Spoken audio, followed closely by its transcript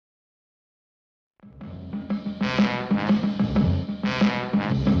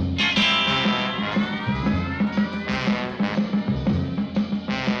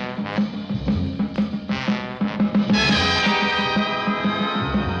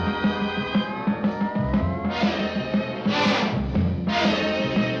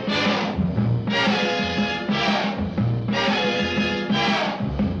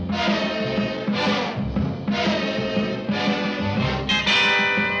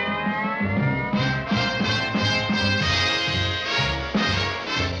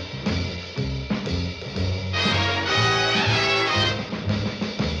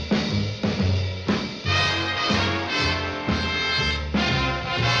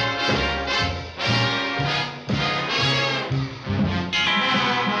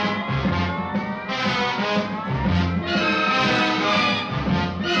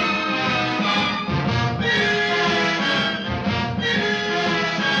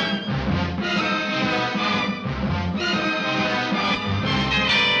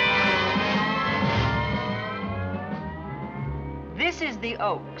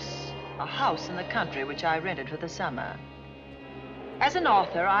Oaks, a house in the country which I rented for the summer. As an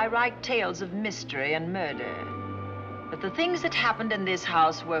author, I write tales of mystery and murder. But the things that happened in this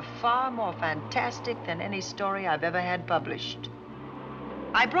house were far more fantastic than any story I've ever had published.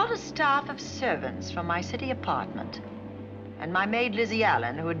 I brought a staff of servants from my city apartment, and my maid Lizzie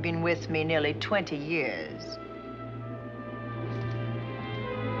Allen, who had been with me nearly 20 years.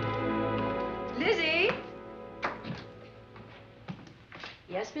 Lizzie?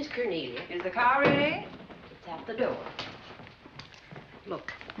 Yes, Miss Cornelia. Is the car ready? It's at the door.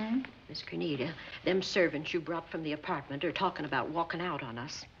 Look, Miss Cornelia, them servants you brought from the apartment are talking about walking out on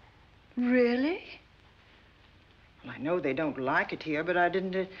us. Really? Well, I know they don't like it here, but I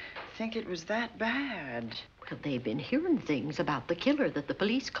didn't think it was that bad. Well, they've been hearing things about the killer that the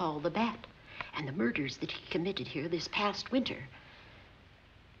police call the Bat and the murders that he committed here this past winter.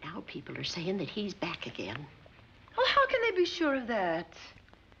 Now people are saying that he's back again. Well, how can they be sure of that?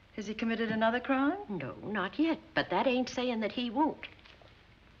 Has he committed another crime? No, not yet, but that ain't saying that he won't.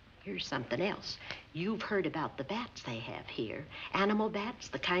 Here's something else. You've heard about the bats they have here. Animal bats,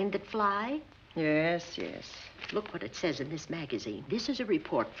 the kind that fly. Yes, yes. Look what it says in this magazine. This is a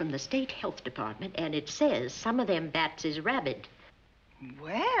report from the State Health Department, and it says some of them bats is rabid.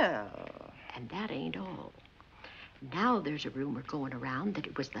 Well... And that ain't all. Now there's a rumor going around that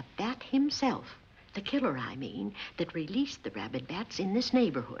it was the bat himself, the killer, I mean, that released the rabid bats in this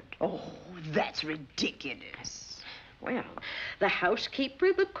neighborhood. Oh, that's ridiculous. Well, the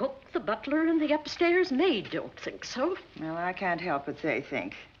housekeeper, the cook, the butler, and the upstairs maid don't think so. Well, I can't help what they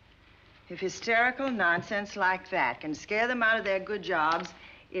think. If hysterical nonsense like that can scare them out of their good jobs,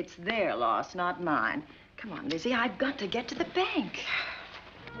 it's their loss, not mine. Come on, Lizzie, I've got to get to the bank.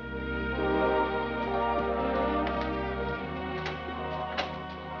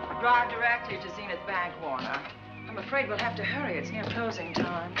 Drive directly to Zenith Bank, Warner. I'm afraid we'll have to hurry. It's near closing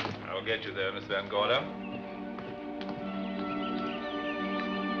time. I'll get you there, Miss Van Gorder.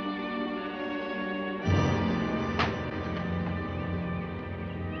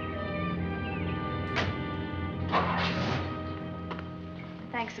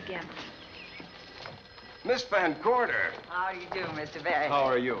 Thanks again. Miss Van Gorder. How do you do, Mr. Barry? How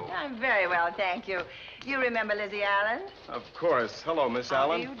are you? I'm very well, thank you. You remember Lizzie Allen? Of course. Hello, Miss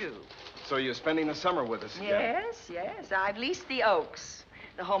Allen. How do you do? So you're spending the summer with us again? Yes, yes. I've leased the Oaks,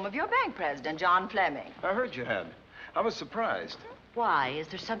 the home of your bank president, John Fleming. I heard you had. I was surprised. Why? Is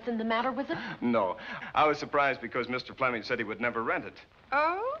there something the matter with it? No. I was surprised because Mr. Fleming said he would never rent it.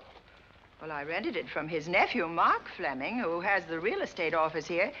 Oh? Well, I rented it from his nephew, Mark Fleming, who has the real estate office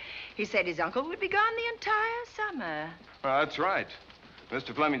here. He said his uncle would be gone the entire summer. Well, that's right.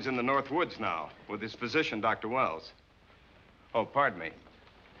 Mr. Fleming's in the North Woods now with his physician, Dr. Wells. Oh, pardon me.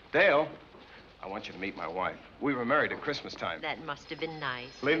 Dale, I want you to meet my wife. We were married at Christmas time. That must have been nice.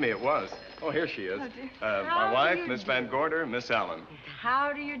 Believe me, it was. Oh, here she is. Oh, dear. My wife, Miss Van Gorder, Miss Allen.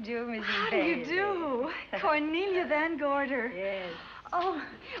 How do you do, Mrs. How do Bailey? you do? Cornelia Van Gorder. Yes. Oh,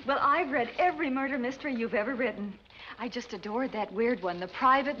 well, I've read every murder mystery you've ever written. I just adored that weird one, The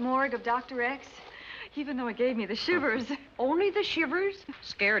Private Morgue of Dr. X, even though it gave me the shivers. Only the shivers?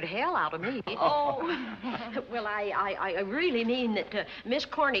 Scared hell out of me. Oh. Well, I really mean that Miss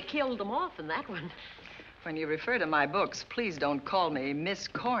Corney killed them off in that one. When you refer to my books, please don't call me Miss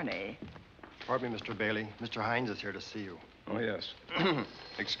Corney. Pardon me, Mr. Bailey. Mr. Hines is here to see you. Oh, yes.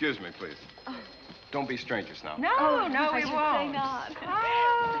 Excuse me, please. Don't be strangers now. No, Oh, no, I we should won't. say not.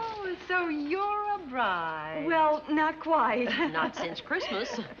 Oh, so you're a bride. Well, not quite. Not since Christmas.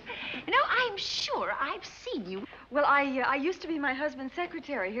 You know, I'm sure I've seen you. Well, I used to be my husband's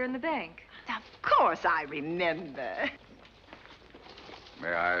secretary here in the bank. Of course I remember.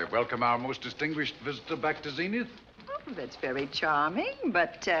 May I welcome our most distinguished visitor back to Zenith? Oh, that's very charming,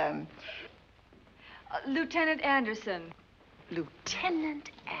 but, Lieutenant Anderson. Lieutenant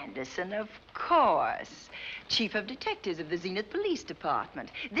Anderson, of course. Chief of Detectives of the Zenith Police Department.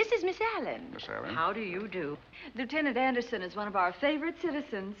 This is Miss Allen. Miss Allen? How do you do? Lieutenant Anderson is one of our favorite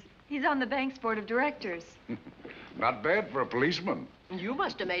citizens. He's on the bank's board of directors. Not bad for a policeman. You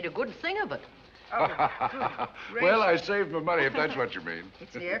must have made a good thing of it. Well, I saved my money, if that's what you mean.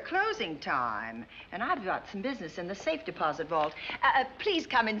 It's near closing time, and I've got some business in the safe deposit vault. Please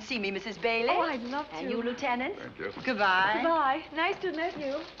come and see me, Mrs. Bailey. Oh, I'd love to. And you, Lieutenant. Thank you. Goodbye. Goodbye. Nice to meet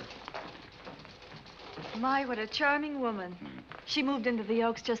you. My, what a charming woman. She moved into the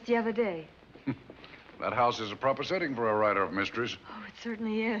Oaks just the other day. That house is a proper setting for a writer of mysteries. Oh, it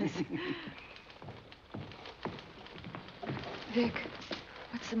certainly is. Vic,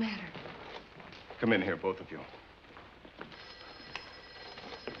 what's the matter? Come in here, both of you.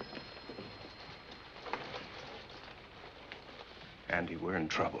 Andy, we're in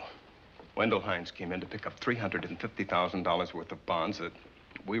trouble. Wendell Hines came in to pick up $350,000 worth of bonds that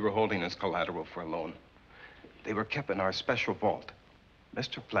we were holding as collateral for a loan. They were kept in our special vault.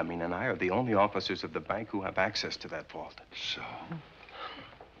 Mr. Fleming and I are the only officers of the bank who have access to that vault. So?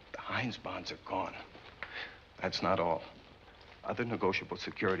 The Hines bonds are gone. That's not all. Other negotiable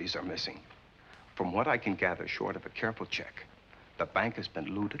securities are missing. From what I can gather, short of a careful check, the bank has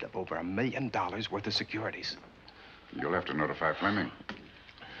been looted of over $1 million worth of securities. You'll have to notify Fleming.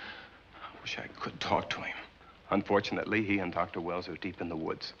 I wish I could talk to him. Unfortunately, he and Dr. Wells are deep in the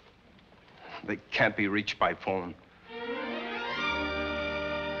woods. They can't be reached by phone.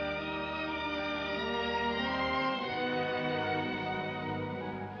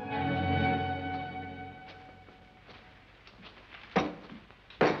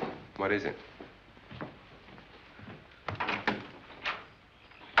 What is it?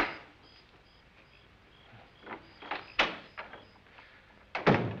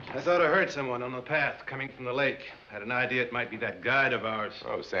 I thought I heard someone on the path coming from the lake. Had an idea it might be that guide of ours.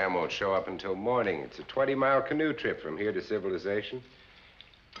 Oh, Sam won't show up until morning. It's a 20-mile canoe trip from here to civilization.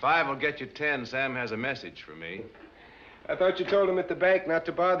 5 will get you 10. Sam has a message for me. I thought you told him at the bank not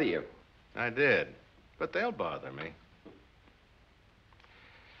to bother you. I did, but they'll bother me.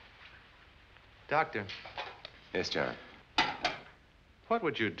 Doctor. Yes, John. What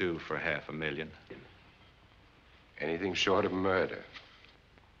would you do for $500,000? Anything short of murder.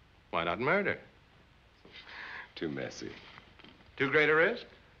 Why not murder? Too messy. Too great a risk?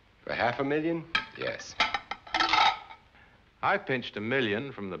 For $500,000? Yes. I pinched $1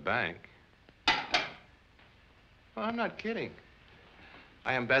 million from the bank. Well, I'm not kidding.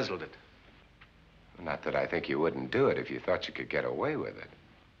 I embezzled it. Not that I think you wouldn't do it if you thought you could get away with it.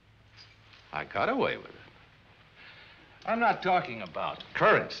 I got away with it. I'm not talking about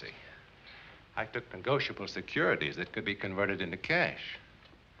currency. I took negotiable securities that could be converted into cash.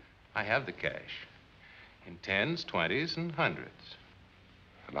 I have the cash in 10s, 20s, and 100s.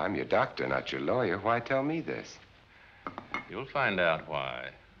 Well, I'm your doctor, not your lawyer. Why tell me this? You'll find out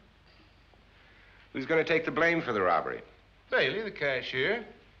why. Who's going to take the blame for the robbery? Bailey, the cashier.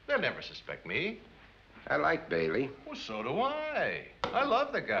 They'll never suspect me. I like Bailey. Well, so do I. I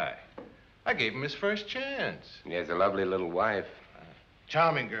love the guy. I gave him his first chance. He has a lovely little wife.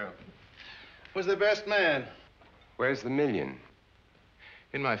 Charming girl. Was the best man. Where's the $1 million?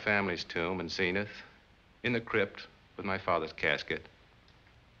 In my family's tomb in Zenith. In the crypt with my father's casket.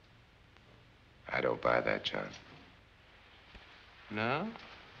 I don't buy that, John. No?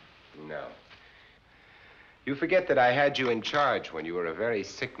 No. You forget that I had you in charge when you were a very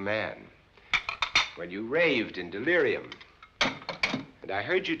sick man. When you raved in delirium. And I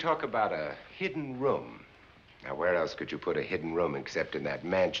heard you talk about a hidden room. Now, where else could you put a hidden room except in that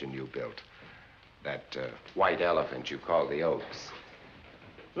mansion you built? That white elephant you call the Oaks.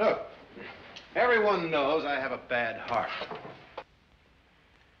 Look, everyone knows I have a bad heart.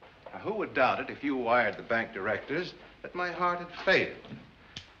 Now, who would doubt it if you wired the bank directors that my heart had failed?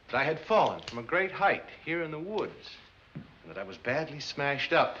 That I had fallen from a great height here in the woods. And that I was badly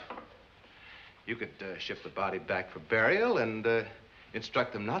smashed up. You could ship the body back for burial and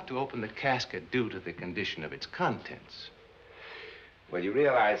instruct them not to open the casket due to the condition of its contents. Well, you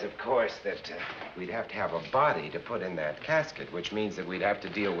realize, of course, that we'd have to have a body to put in that casket, which means that we'd have to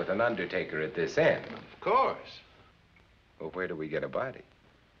deal with an undertaker at this end. Of course. Well, where do we get a body?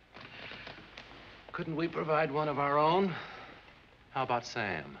 Couldn't we provide one of our own? How about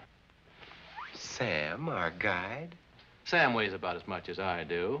Sam? Sam, our guide? Sam weighs about as much as I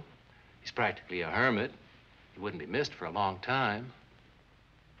do. He's practically a hermit. He wouldn't be missed for a long time.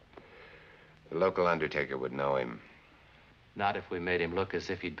 The local undertaker would know him. Not if we made him look as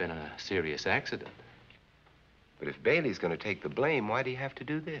if he'd been in a serious accident. But if Bailey's going to take the blame, why'd he have to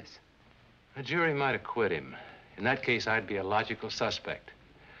do this? A jury might acquit him. In that case, I'd be a logical suspect.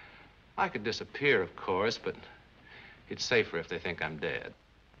 I could disappear, of course, but it's safer if they think I'm dead.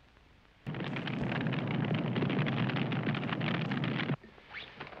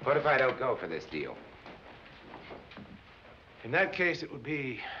 What if I don't go for this deal? In that case, it would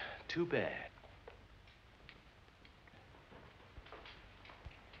be too bad.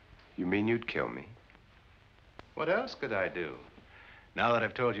 You mean you'd kill me? What else could I do? Now that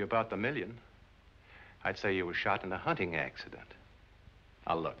I've told you about the $1 million, I'd say you were shot in a hunting accident.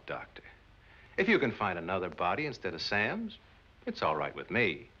 Now, look, Doctor, if you can find another body instead of Sam's, it's all right with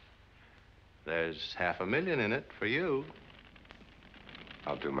me. There's $500,000 in it for you.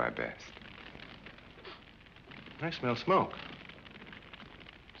 I'll do my best. I smell smoke.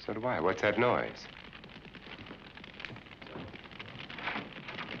 So do I. What's that noise?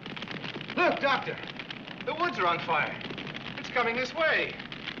 Look, Doctor, the woods are on fire. It's coming this way.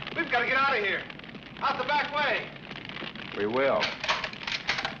 We've got to get out of here. Out the back way. We will.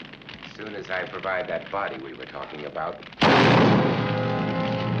 As soon as I provide that body we were talking about.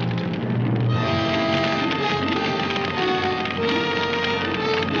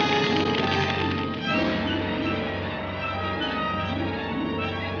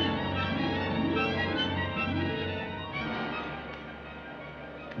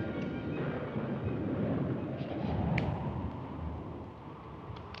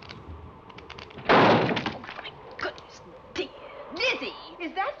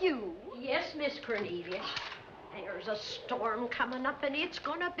 Is that you? Yes, Miss Cornelia. There's a storm coming up, and it's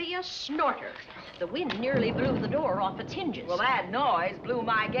gonna be a snorter. The wind nearly blew the door off its hinges. Well, that noise blew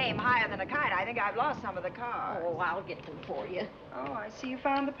my game higher than a kite. I think I've lost some of the cars. Oh, I'll get them for you. Oh, I see you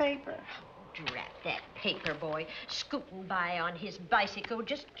found the paper. Drat that paper boy, scooting by on his bicycle,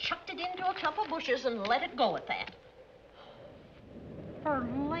 just chucked it into a clump of bushes and let it go at that. For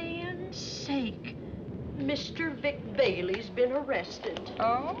land's sake, Mr. Vic Bailey's been arrested.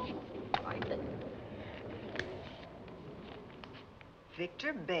 Oh? I think.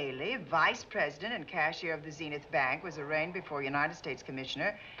 Victor Bailey, vice president and cashier of the Zenith Bank, was arraigned before United States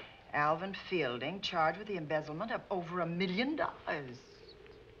Commissioner Alvin Fielding, charged with the embezzlement of over $1 million.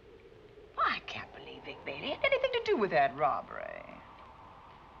 I can't believe Vic Bailey had anything to do with that robbery.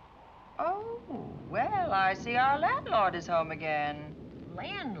 Oh, well, I see our landlord is home again.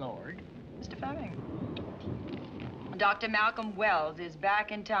 Landlord? Mr. Fleming. Dr. Malcolm Wells is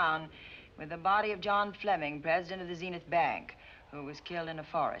back in town with the body of John Fleming, president of the Zenith Bank, who was killed in a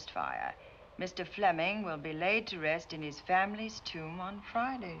forest fire. Mr. Fleming will be laid to rest in his family's tomb on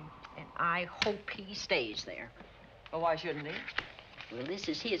Friday. And I hope he stays there. Well, why shouldn't he? Well, this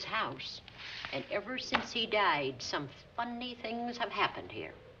is his house. And ever since he died, some funny things have happened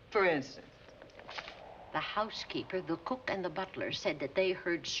here. For instance? The housekeeper, the cook, and the butler said that they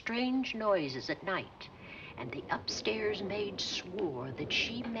heard strange noises at night. And the upstairs maid swore that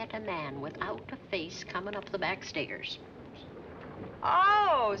she met a man without a face coming up the back stairs.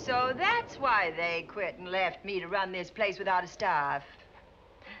 Oh, so that's why they quit and left me to run this place without a staff.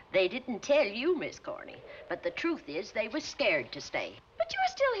 They didn't tell you, Miss Corney, but the truth is they was scared to stay. But you're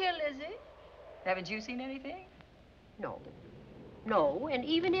still here, Lizzie. Haven't you seen anything? No. No, and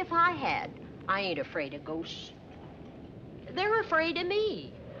even if I had, I ain't afraid of ghosts. They're afraid of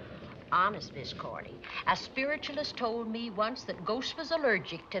me. Honest, Miss Corney, a spiritualist told me once that ghosts was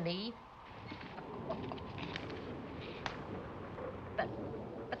allergic to me. But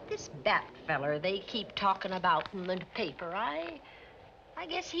this Bat feller they keep talking about in the paper, I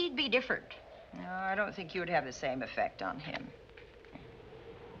guess he'd be different. No, I don't think you'd have the same effect on him.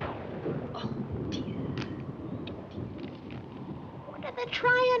 Oh, dear. What are they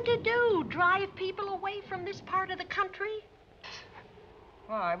trying to do? Drive people away from this part of the country?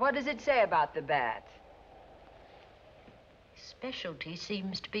 Why, what does it say about the Bat? His specialty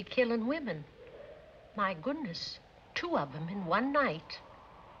seems to be killing women. My goodness, 2 of them in one night.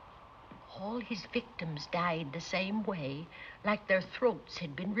 All his victims died the same way, like their throats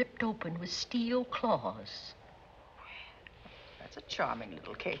had been ripped open with steel claws. That's a charming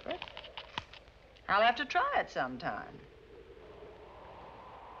little caper. I'll have to try it sometime.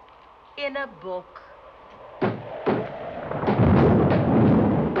 In a book.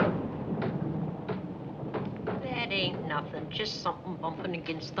 That ain't nothing, just something bumping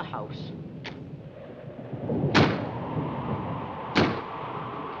against the house.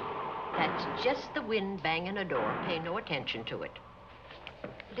 That's just the wind banging a door. Pay no attention to it.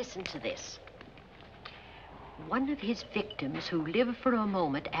 Listen to this. One of his victims, who lived for a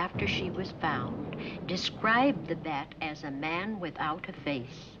moment after she was found, described the Bat as a man without a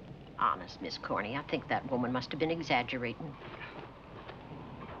face. Honest, Miss Corney, I think that woman must have been exaggerating.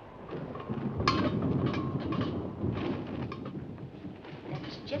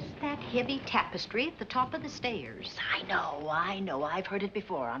 That's just that heavy tapestry at the top of the stairs. I know. I've heard it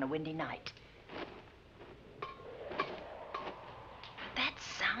before on a windy night. That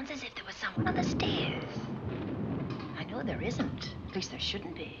sounds as if there was someone on the stairs. I know there isn't. At least there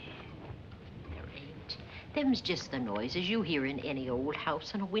shouldn't be. There ain't. Them's just the noises you hear in any old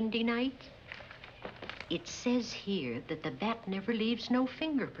house on a windy night. It says here that the Bat never leaves no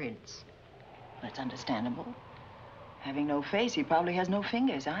fingerprints. That's understandable. Having no face, he probably has no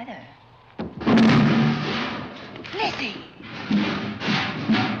fingers either. Lizzie!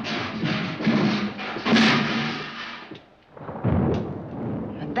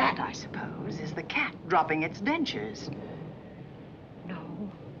 And that, I suppose, is the cat dropping its dentures.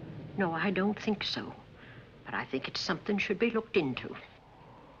 No, I don't think so. But I think it's something should be looked into.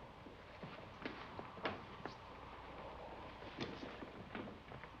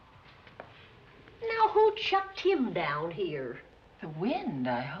 him down here. The wind,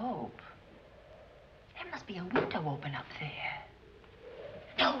 I hope. There must be a window open up there.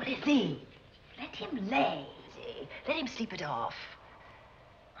 No, Lizzie. Let him lay. Let him sleep it off.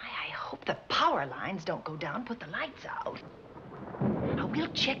 I hope the power lines don't go down, put the lights out. Now, we'll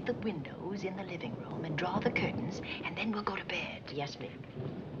check the windows in the living room and draw the curtains, and then we'll go to bed. Yes, ma'am.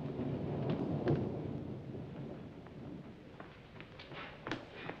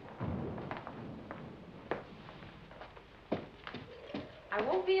 I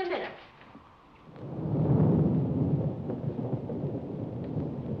won't be a minute.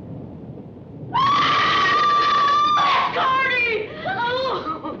 Gordy!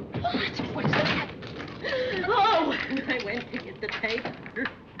 Oh! What is that? Oh, when I went to get the paper,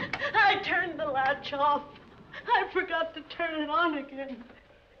 I turned the latch off. I forgot to turn it on again.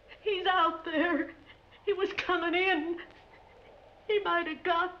 He's out there. He was coming in. He might have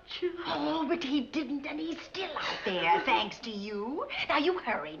got you. Oh, but he didn't, and he's still out there, thanks to you. Now, you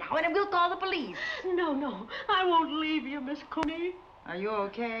hurry now, and we'll call the police. No, I won't leave you, Miss Coney. Are you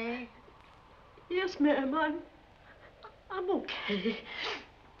okay? Yes, ma'am, I'm okay.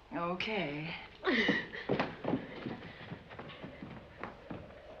 Okay.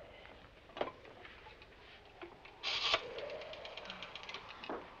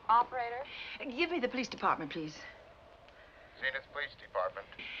 Operator? Give me the police department, please. Zenith Police Department.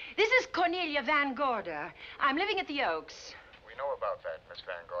 This is Cornelia Van Gorder. I'm living at the Oaks. We know about that, Miss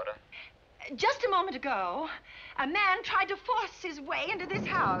Van Gorder. Just a moment ago, a man tried to force his way into this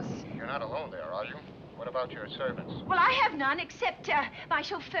house. You're not alone there, are you? What about your servants? Well, I have none except my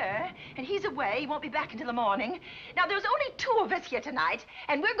chauffeur, and he's away. He won't be back until the morning. Now, there's only 2 of us here tonight,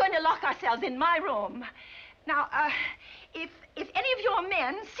 and we're going to lock ourselves in my room. Now, if any of your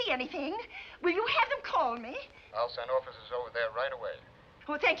men see anything, will you have them call me? I'll send officers over there right away.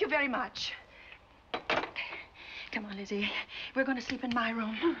 Oh, thank you very much. Come on, Lizzie. We're going to sleep in my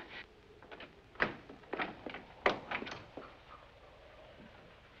room.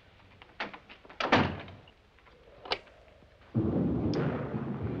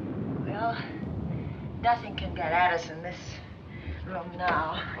 Well, nothing can get at us in this room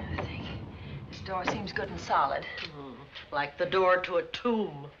now, I think. This door seems good and solid. Like the door to a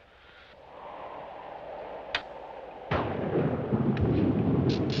tomb.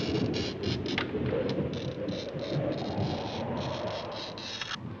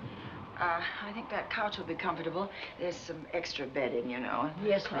 I think that couch will be comfortable. There's some extra bedding, you know.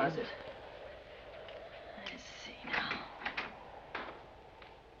 Yes, ma'am. Closet. Let's see now.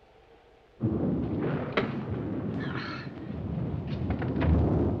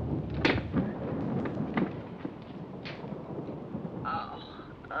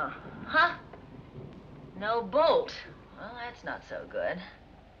 Huh? No bolt. Well, that's not so good.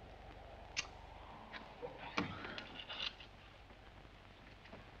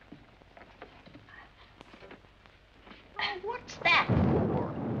 What's that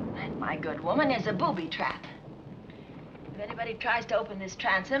for? That, my good woman, is a booby trap. If anybody tries to open this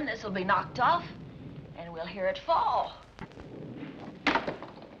transom, this will be knocked off, and we'll hear it fall.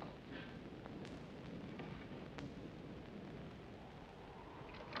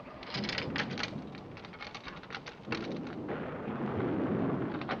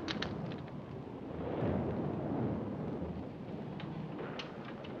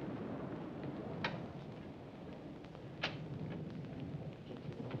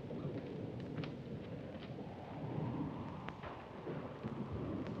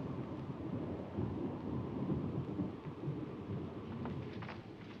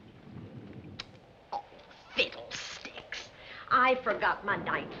 Fiddlesticks. I forgot my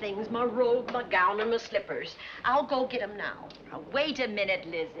night things, my robe, my gown, and my slippers. I'll go get 'em now. Now, wait a minute,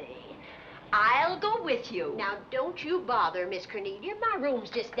 Lizzie. I'll go with you. Now, don't you bother, Miss Cornelia. My room's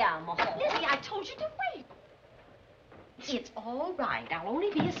just down the hall. Lizzie, I told you to wait. It's all right. I'll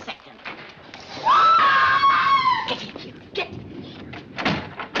only be a second. Get in here. Get in here.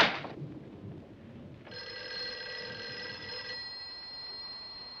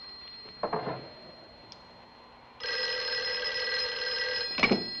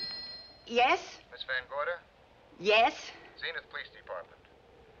 Yes? Miss Van Gorder? Yes? Zenith Police Department.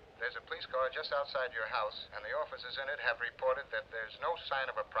 There's a police car just outside your house, and the officers in it have reported that there's no sign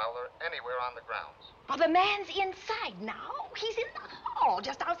of a prowler anywhere on the grounds. Well, the man's inside now. He's in the hall,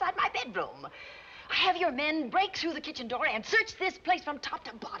 just outside my bedroom. Have your men break through the kitchen door and search this place from top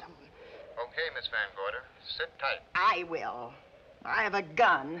to bottom. Okay, Miss Van Gorder. Sit tight. I will. I have a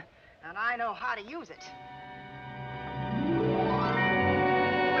gun, and I know how to use it.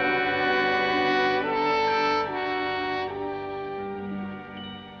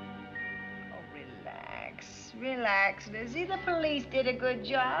 relax, Lizzie. The police did a good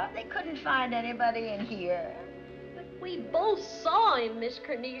job. They couldn't find anybody in here. But we both saw him, Miss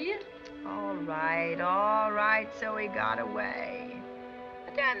Cornelia. All right, so he got away.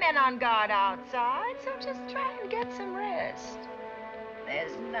 But there are men on guard outside, so just try and get some rest.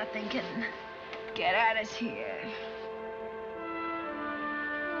 There's nothing can get at us here.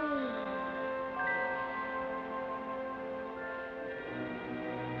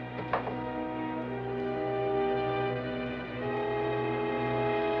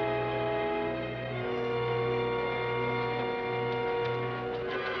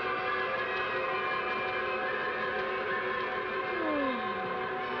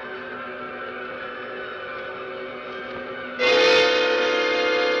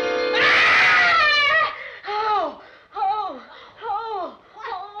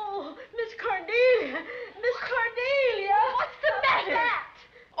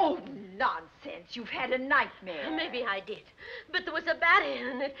 You've had a nightmare. Maybe I did. But there was a bat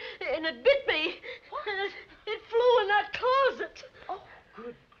in it, and it bit me. What? It flew in that closet. Oh,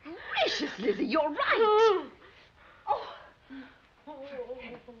 good gracious, Lizzie, you're right. Oh.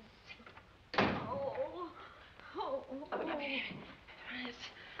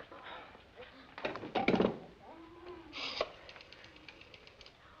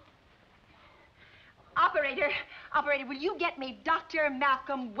 Operator, will you get me Dr.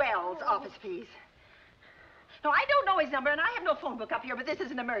 Malcolm Wells' office, please? No, I don't know his number, and I have no phone book up here, but this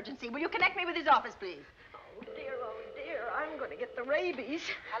is an emergency. Will you connect me with his office, please? Oh, dear, I'm going to get the rabies.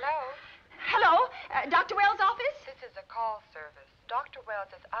 Hello? Hello? Dr. Wells' office? This is a call service. Dr. Wells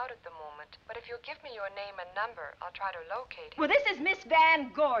is out at the moment, but if you'll give me your name and number, I'll try to locate him. Well, this is Miss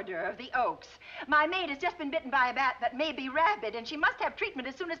Van Gorder of the Oaks. My maid has just been bitten by a bat that may be rabid, and she must have treatment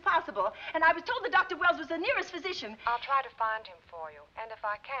as soon as possible. And I was told that Dr. Wells was the nearest physician. I'll try to find him for you, and if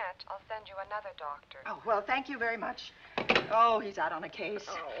I can't, I'll send you another doctor. Oh, well, thank you very much. Oh, he's out on a case.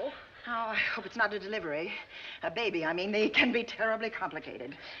 Oh. Oh, I hope it's not a delivery. A baby, I mean. They can be terribly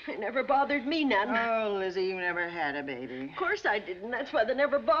complicated. It never bothered me none. Oh, Lizzie, you never had a baby. Of course I didn't. That's why they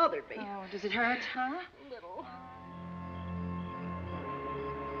never bothered me. Oh, does it hurt, huh? A little.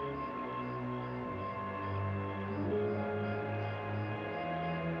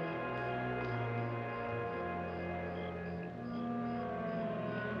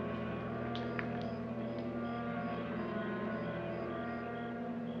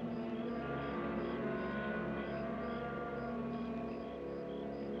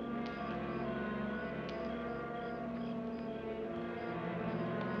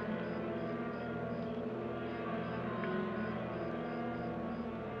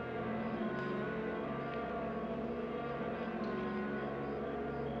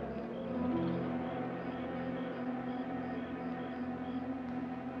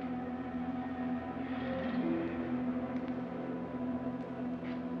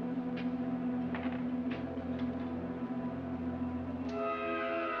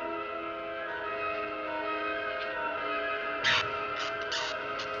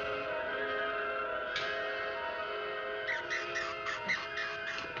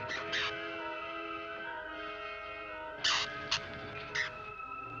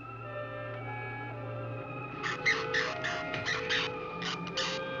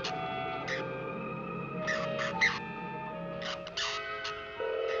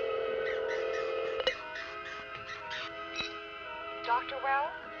 Dr.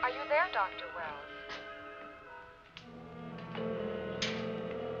 Wells? Are you there, Dr. Wells?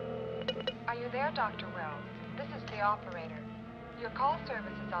 Are you there, Dr. Wells? This is the operator. Your call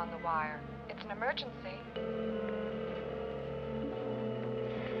service is on the wire. It's an emergency.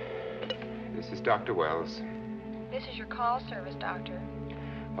 This is Dr. Wells. This is your call service, Doctor.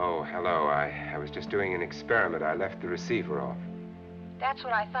 Oh, hello. I was just doing an experiment. I left the receiver off. That's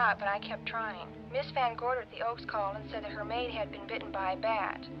what I thought, but I kept trying. Miss Van Gorder at the Oaks called and said that her maid had been bitten by a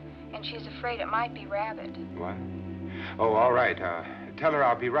bat, and she's afraid it might be rabid. What? Oh, all right. Tell her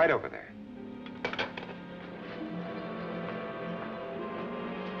I'll be right over there.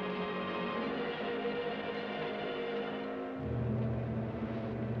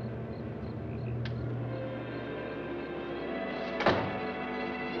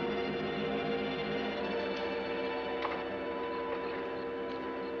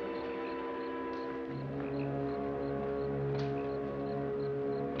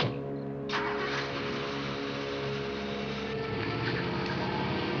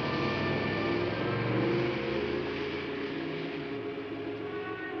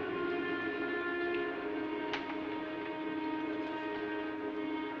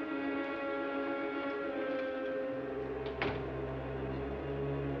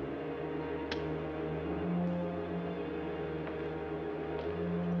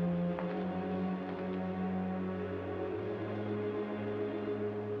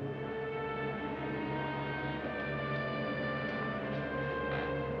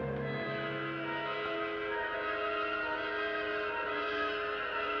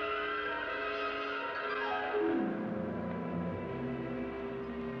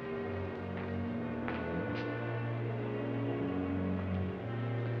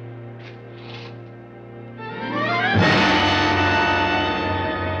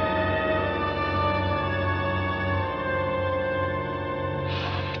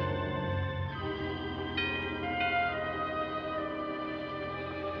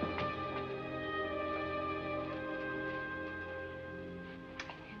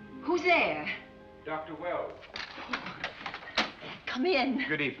 Who's there? Dr. Wells. Come in.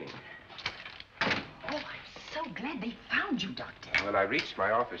 Good evening. Oh, I'm so glad they found you, Doctor. Well, I reached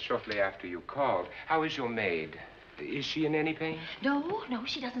my office shortly after you called. How is your maid? Is she in any pain? No,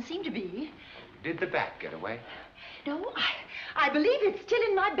 she doesn't seem to be. Did the bat get away? No, I believe it's still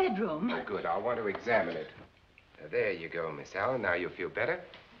in my bedroom. Oh, good. I'll want to examine it. There you go, Miss Allen. Now you feel better?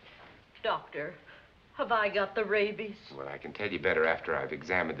 Doctor, have I got the rabies? Well, I can tell you better after I've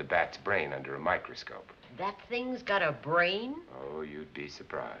examined the bat's brain under a microscope. That thing's got a brain? Oh, you'd be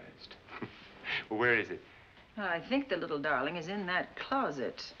surprised. Well, where is it? I think the little darling is in that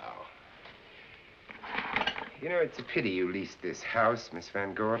closet. Oh. You know, it's a pity you leased this house, Miss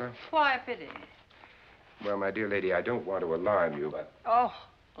Van Gorder. Why a pity? Well, my dear lady, I don't want to alarm you, but... Oh,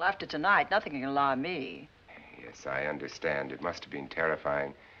 well, after tonight, nothing can alarm me. Yes, I understand. It must have been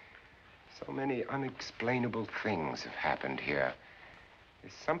terrifying. So many unexplainable things have happened here.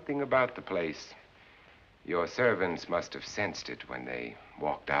 There's something about the place. Your servants must have sensed it when they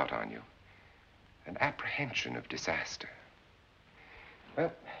walked out on you. An apprehension of disaster.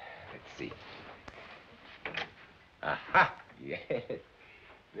 Well, let's see. Aha! Yes.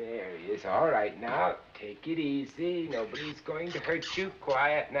 There he is. All right, now, take it easy. Nobody's going to hurt you.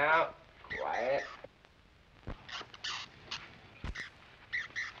 Quiet now. Quiet.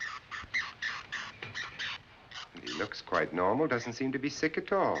 And he looks quite normal. Doesn't seem to be sick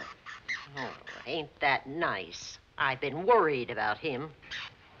at all. Oh, ain't that nice? I've been worried about him.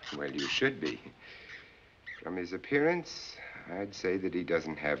 Well, you should be. From his appearance, I'd say that he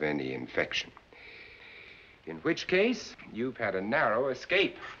doesn't have any infection. In which case, you've had a narrow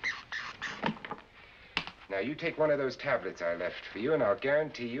escape. Now, you take one of those tablets I left for you, and I'll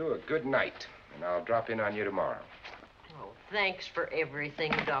guarantee you a good night. And I'll drop in on you tomorrow. Oh, thanks for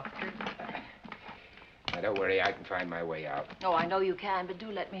everything, Doctor. Now, don't worry, I can find my way out. Oh, I know you can, but do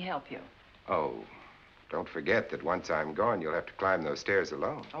let me help you. Oh, don't forget that once I'm gone, you'll have to climb those stairs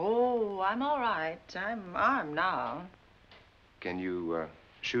alone. Oh, I'm all right. I'm armed now. Can you,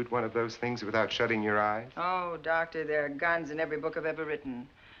 shoot one of those things without shutting your eyes? Oh, Doctor, there are guns in every book I've ever written.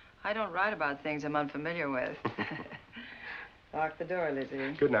 I don't write about things I'm unfamiliar with. Lock the door,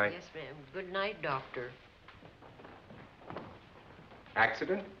 Lizzie. Good night. Yes, ma'am. Good night, Doctor.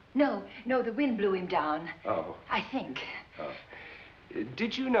 Accident? No, the wind blew him down. Oh. I think. Oh.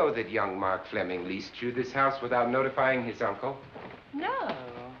 Did you know that young Mark Fleming leased you this house without notifying his uncle? No,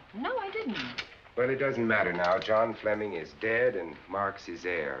 I didn't. Well, it doesn't matter now. John Fleming is dead and Mark's his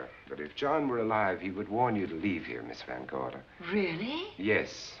heir. But if John were alive, he would warn you to leave here, Miss Van Gorder. Really?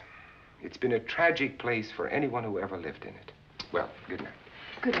 Yes. It's been a tragic place for anyone who ever lived in it. Well, good night.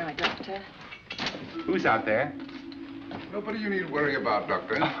 Good night, Doctor. Who's out there? Nobody you need worry about,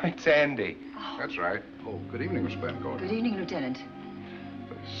 Doctor. Oh, it's Andy. Oh. That's right. Oh, good evening, Miss Van Gorder. Good evening, Lieutenant.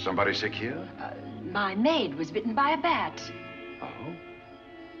 Somebody sick here? My maid was bitten by a bat. Oh?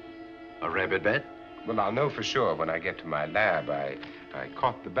 A rabid bat? Well, I'll know for sure when I get to my lab. I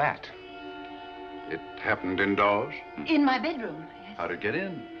caught the bat. It happened indoors? In my bedroom, yes. How'd it get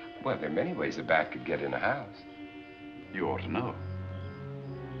in? Well, there are many ways a bat could get in a house. You ought to know.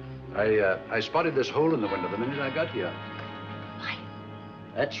 I spotted this hole in the window the minute I got here. Why?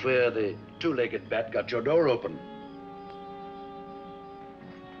 That's where the two-legged bat got your door open.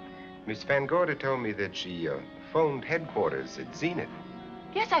 Miss Van Gorder told me that she phoned headquarters at Zenith.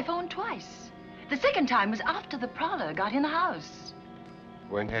 Yes, I phoned twice. The second time was after the prowler got in the house.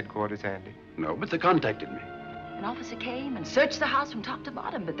 Weren't headquarters, Andy? No, but they contacted me. An officer came and searched the house from top to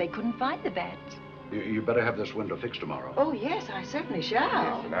bottom, but they couldn't find the bat. You better have this window fixed tomorrow. Oh, yes, I certainly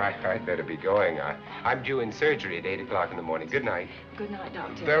shall. Listen, I'd better be going. I'm due in surgery at 8 o'clock in the morning. Good night. Good night,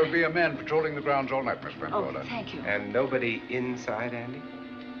 Doctor. There'll be a man patrolling the grounds all night, Miss Van Oh, Gorder. thank you. And nobody inside, Andy?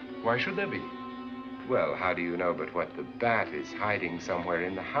 Why should there be? Well, how do you know but what the bat is hiding somewhere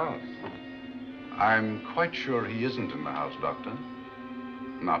in the house? I'm quite sure he isn't in the house, Doctor.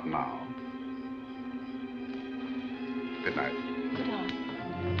 Not now. Good night. Good night.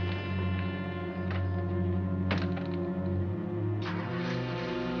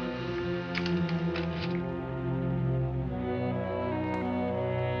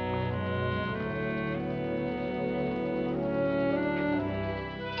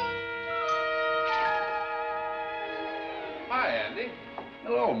 Hi, Andy.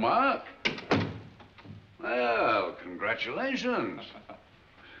 Hello, Mark. Well, congratulations.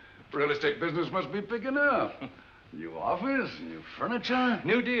 Real estate business must be picking up. New office, new furniture.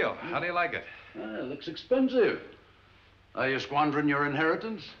 New deal. How do you like it? It looks expensive. Are you squandering your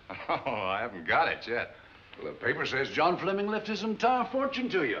inheritance? Oh, I haven't got it yet. Well, the paper says John Fleming left his entire fortune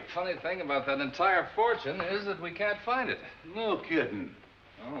to you. Funny thing about that entire fortune is that we can't find it. No kidding.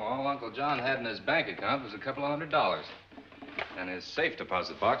 Oh, all Uncle John had in his bank account was a couple of $100. And his safe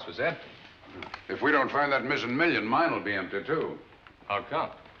deposit box was empty. If we don't find that missing million, mine will be empty, too. How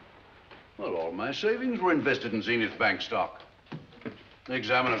come? Well, all my savings were invested in Zenith Bank stock. The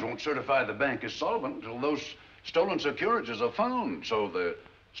examiners won't certify the bank as solvent until those stolen securities are found. So the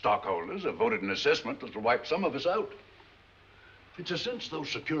stockholders have voted an assessment that'll wipe some of us out. It's a since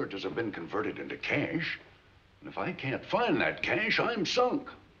those securities have been converted into cash. And if I can't find that cash, I'm sunk.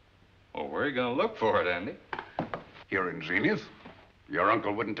 Well, where are you going to look for it, Andy? Here in Zenith. Your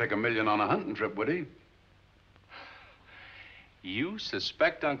uncle wouldn't take $1 million on a hunting trip, would he? You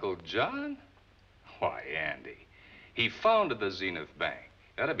suspect Uncle John? Why, Andy, he founded the Zenith Bank.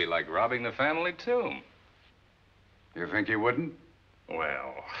 That'd be like robbing the family tomb. You think he wouldn't?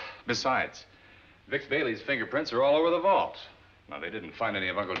 Well, besides, Vic Bailey's fingerprints are all over the vault. Now, they didn't find any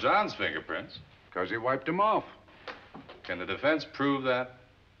of Uncle John's fingerprints. Because he wiped them off. Can the defense prove that?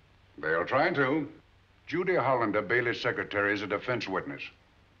 They'll try to. Judy Hollander, Bailey's secretary, is a defense witness.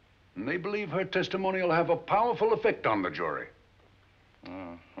 And they believe her testimony will have a powerful effect on the jury.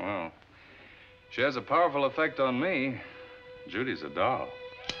 Oh, well, she has a powerful effect on me. Judy's a doll.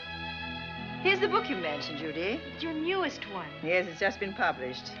 Here's the book you mentioned, Judy. It's your newest one. Yes, it's just been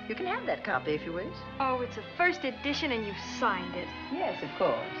published. You can have that copy if you wish. Oh, it's a first edition and you've signed it. Yes, of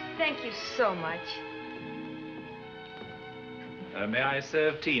course. Thank you so much. May I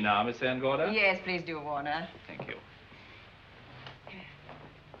serve tea now, Miss Van Gorder? Yes, please do, Warner. Thank you.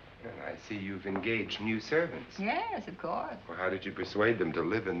 Well, I see you've engaged new servants. Yes, of course. Well, how did you persuade them to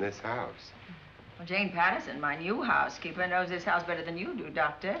live in this house? Well, Jane Patterson, my new housekeeper, knows this house better than you do,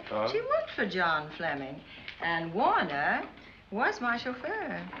 Doctor. Oh? She worked for John Fleming. And Warner was my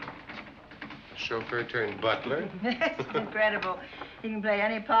chauffeur. Chauffeur turned butler? It's incredible. He can play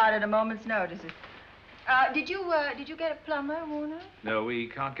any part at a moment's notice. Did you get a plumber, Warner? No, we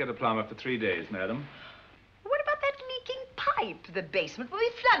can't get a plumber for 3 days, madam. What about that leaking pipe? The basement will be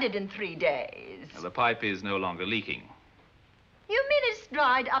flooded in 3 days. Well, the pipe is no longer leaking. You mean it's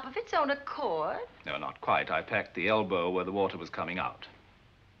dried up of its own accord? No, not quite. I packed the elbow where the water was coming out.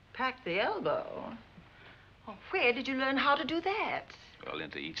 Packed the elbow? Oh, where did you learn how to do that? Well,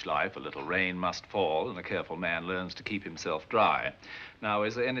 into each life, a little rain must fall, and a careful man learns to keep himself dry. Now,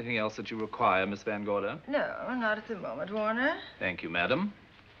 is there anything else that you require, Miss Van Gorder? No, not at the moment, Warner. Thank you, madam.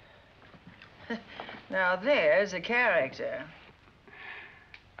 Now, there's a character.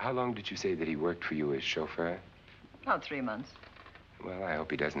 How long did you say that he worked for you as chauffeur? About 3 months. Well, I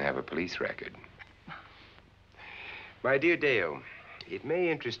hope he doesn't have a police record. My dear Dale, it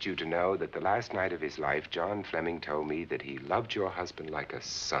may interest you to know that the last night of his life, John Fleming told me that he loved your husband like a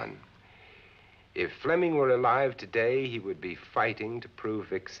son. If Fleming were alive today, he would be fighting to prove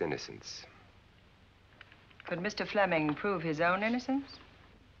Vic's innocence. Could Mr. Fleming prove his own innocence?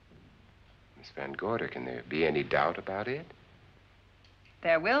 Miss Van Gorder, can there be any doubt about it?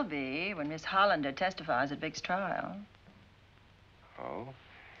 There will be when Miss Hollander testifies at Vic's trial. Oh?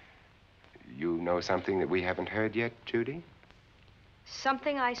 You know something that we haven't heard yet, Judy?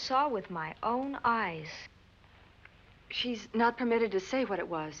 Something I saw with my own eyes. She's not permitted to say what it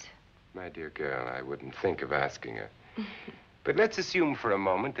was. My dear girl, I wouldn't think of asking her. But let's assume for a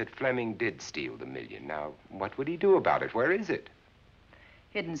moment that Fleming did steal the $1 million. Now, what would he do about it? Where is it?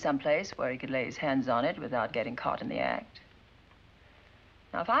 Hidden someplace where he could lay his hands on it without getting caught in the act.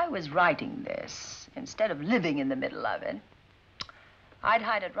 Now, if I was writing this, instead of living in the middle of it, I'd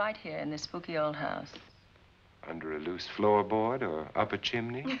hide it right here in this spooky old house. Under a loose floorboard or up a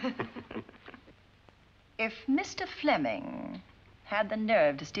chimney? If Mr. Fleming had the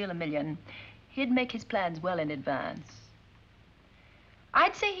nerve to steal $1 million, he'd make his plans well in advance.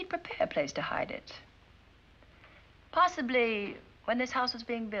 I'd say he'd prepare a place to hide it. Possibly when this house was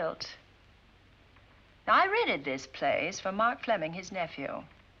being built. Now, I rented this place from Mark Fleming, his nephew.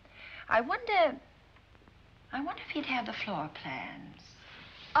 I wonder if he'd have the floor plans.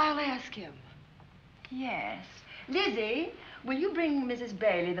 I'll ask him. Yes. Lizzie, will you bring Mrs.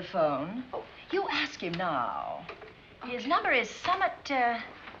 Bailey the phone? Oh, you ask him now. Okay. His number is Summit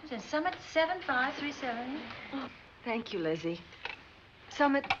 7537. Oh, thank you, Lizzie.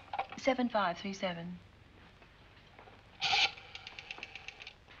 Summit 7537.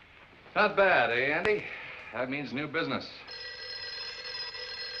 Not bad, eh, Andy? That means new business.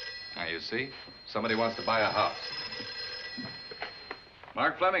 Now, you see, somebody wants to buy a house.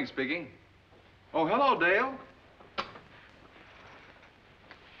 Mark Fleming speaking. Oh, hello, Dale.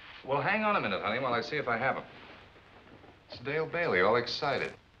 Well, hang on a minute, honey, while I see if I have him. It's Dale Bailey, all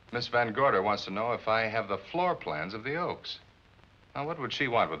excited. Miss Van Gorder wants to know if I have the floor plans of the Oaks. Now, what would she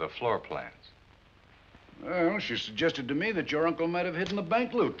want with the floor plans? Well, she suggested to me that your uncle might have hidden the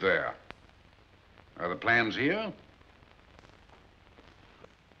bank loot there. Are the plans here?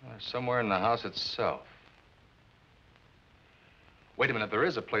 Somewhere in the house itself. Wait a minute, there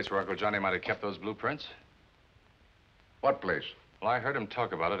is a place where Uncle Johnny might have kept those blueprints. What place? Well, I heard him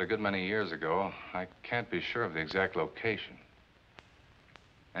talk about it a good many years ago. I can't be sure of the exact location.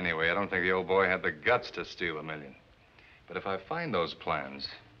 Anyway, I don't think the old boy had the guts to steal $1 million. But if I find those plans,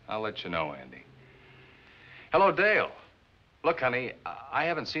 I'll let you know, Andy. Hello, Dale. Look, honey, I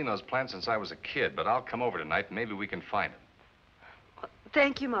haven't seen those plans since I was a kid, but I'll come over tonight and maybe we can find them.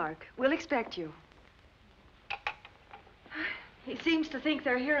 Thank you, Mark. We'll expect you. He seems to think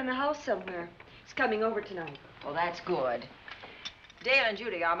they're here in the house somewhere. He's coming over tonight. Well, that's good. Dale and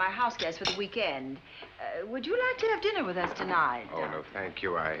Judy are my house guests for the weekend. Would you like to have dinner with us tonight? Oh, no, thank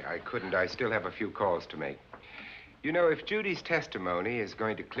you. I couldn't. I still have a few calls to make. You know, if Judy's testimony is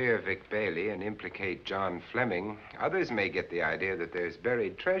going to clear Vic Bailey and implicate John Fleming, others may get the idea that there's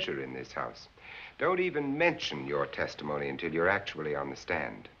buried treasure in this house. Don't even mention your testimony until you're actually on the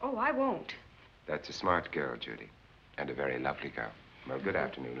stand. Oh, I won't. That's a smart girl, Judy, and a very lovely girl. Well, good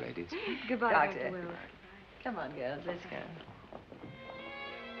afternoon, ladies. Goodbye, Doctor. Dr. Will. Come on, girls, let's go.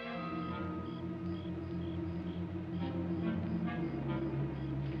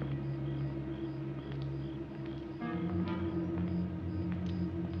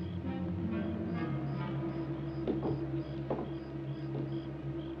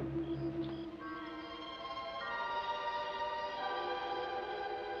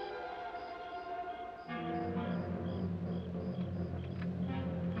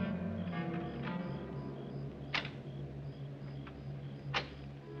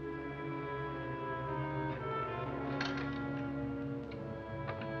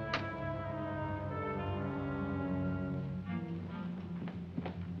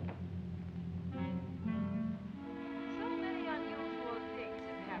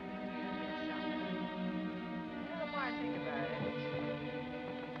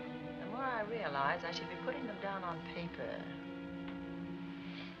 I should be putting them down on paper.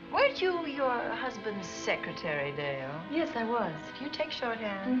 Weren't you your husband's secretary, Dale? Yes, I was. Do you take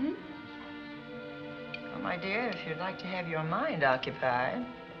shorthand? Mm-hmm. Well, my dear, if you'd like to have your mind occupied,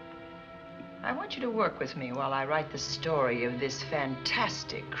 I want you to work with me while I write the story of this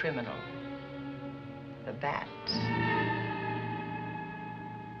fantastic criminal, the Bat.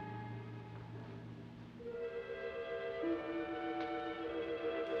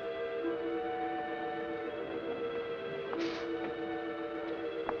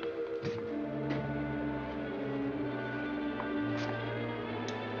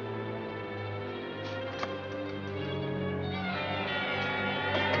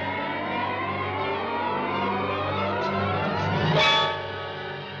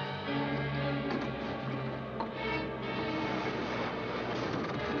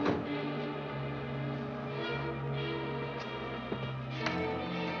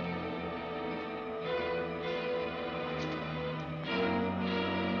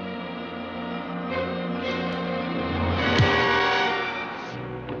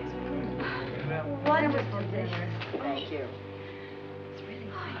 Thank you. It's really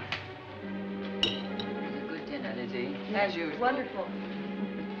nice. A good dinner, Lizzie. As usual. Wonderful.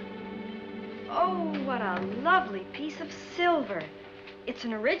 Oh, what a lovely piece of silver. It's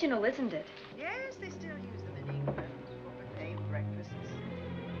an original, isn't it? Yes, they still use them in England for buffet breakfasts.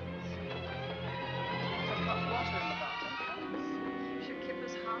 Some hot water in the bottom. You should keep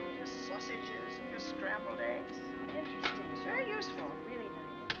as hot your sausages and your scrambled eggs. Interesting. It's very useful. Really nice.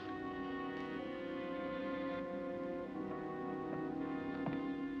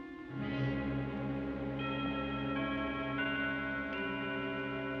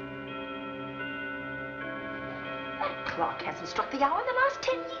 Clock hasn't struck the hour in the last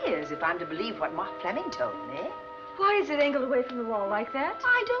 10 years, if I'm to believe what Ma Fleming told me. Why is it angled away from the wall like that?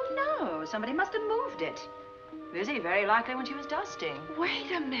 I don't know. Somebody must have moved it. Lizzie, very likely when she was dusting.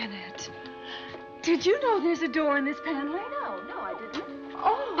 Wait a minute. Did you know there's a door in this paneling? No, I didn't.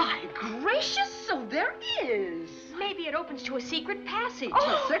 Oh, My gracious, so there is. Maybe it opens to a secret passage.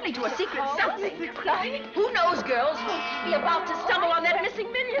 Well, certainly to a secret something. Who knows, girls? We'll be about to stumble on that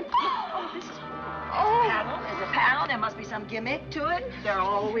missing million. Oh, this is... There's a panel. There must be some gimmick to it. There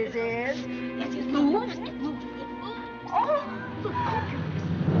always is. Yes, it moves. It moves. It moves. Oh.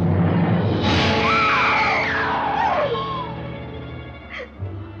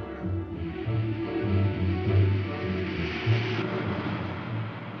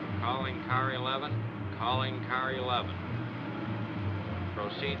 Calling car 11. Calling car 11.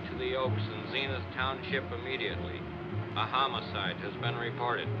 Proceed to the Oaks in Zenith Township immediately. A homicide has been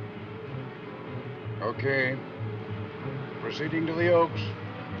reported. Okay. Proceeding to the Oaks.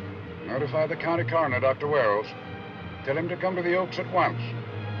 Notify the county coroner, Dr. Wells. Tell him to come to the Oaks at once.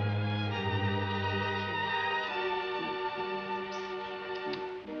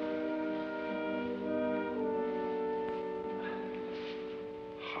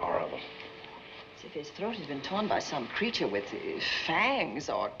 Horrible. As if his throat has been torn by some creature with fangs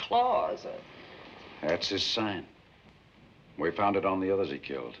or claws. That's his sign. We found it on the others he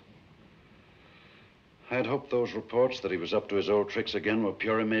killed. I'd hoped those reports that he was up to his old tricks again were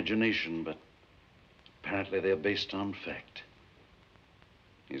pure imagination, but apparently they're based on fact.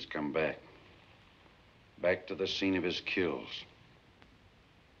 He's come back. Back to the scene of his kills.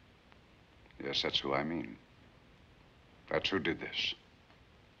 Yes, that's who I mean. That's who did this.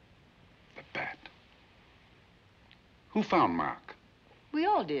 The bat. Who found Mark? We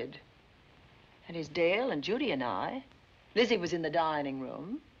all did. And his Dale and Judy and I. Lizzie was in the dining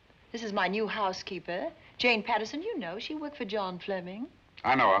room. This is my new housekeeper, Jane Patterson. You know, she worked for John Fleming.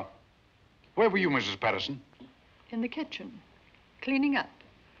 I know her. Where were you, Mrs. Patterson? In the kitchen, cleaning up.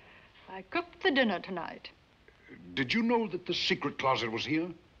 I cooked the dinner tonight. Did you know that the secret closet was here?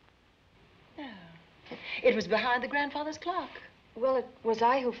 No. It was behind the grandfather's clock. Well, it was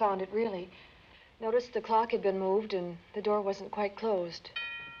I who found it, really. Noticed the clock had been moved and the door wasn't quite closed.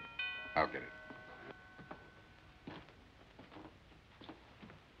 I'll get it.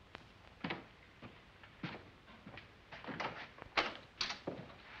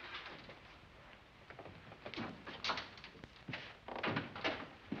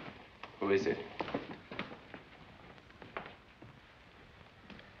 Who is it?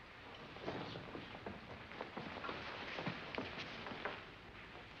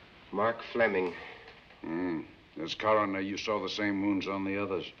 Mark Fleming. As coroner, you saw the same wounds on the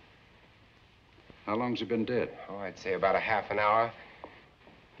others. How long's he been dead? Oh, I'd say about a half an hour.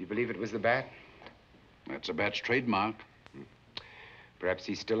 You believe it was the bat? That's a bat's trademark. Perhaps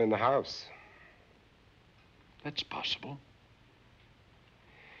he's still in the house. That's possible.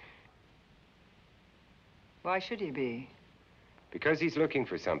 Why should he be? Because he's looking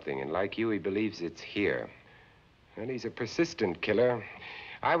for something, and like you, he believes it's here. And he's a persistent killer.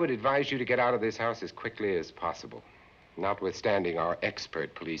 I would advise you to get out of this house as quickly as possible, notwithstanding our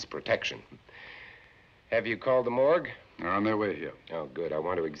expert police protection. Have you called the morgue? They're on their way here. Oh, good. I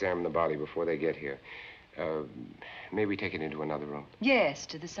want to examine the body before they get here. May we take it into another room? Yes,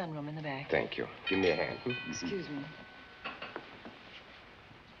 to the sunroom in the back. Thank you. Give me a hand. Excuse me.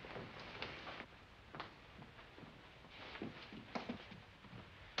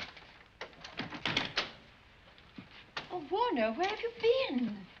 Oh, Warner, where have you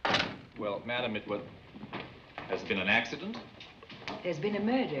been? Well, madam, it was... Has been an accident? There's been a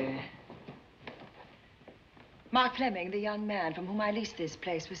murder. Mark Fleming, the young man from whom I leased this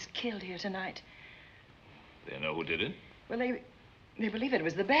place, was killed here tonight. They know who did it? Well, they believe it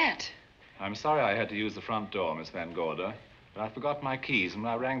was the bat. I'm sorry I had to use the front door, Miss Van Gorder, but I forgot my keys, and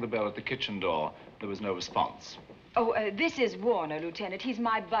when I rang the bell at the kitchen door, there was no response. Oh, this is Warner, Lieutenant. He's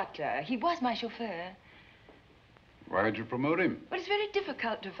my butler. He was my chauffeur. Why'd you promote him? Well, it's very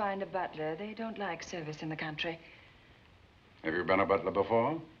difficult to find a butler. They don't like service in the country. Have you been a butler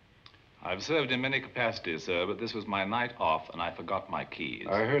before? I've served in many capacities, sir, but this was my night off, and I forgot my keys.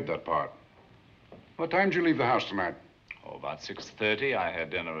 I heard that part. What time did you leave the house tonight? Oh, about 6:30. I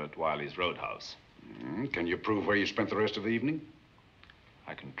had dinner at Wiley's Roadhouse. Can you prove where you spent the rest of the evening?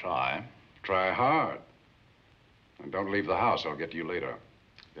 I can try. Try hard. And don't leave the house. I'll get to you later.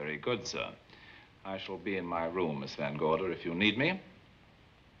 Very good, sir. I shall be in my room, Miss Van Gorder, if you need me.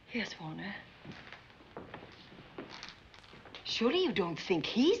 Yes, Warner. Surely you don't think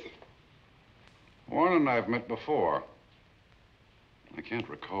he's... Warren and I've met before. I can't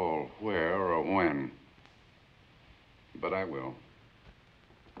recall where or when, but I will.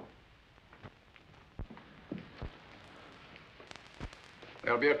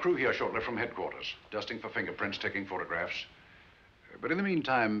 There'll be a crew here shortly from headquarters, dusting for fingerprints, taking photographs. But in the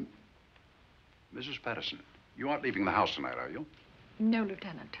meantime, Mrs. Patterson, you aren't leaving the house tonight, are you? No,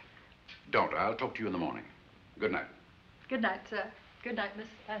 Lieutenant. Don't. I'll talk to you in the morning. Good night. Good night, sir. Good night, Miss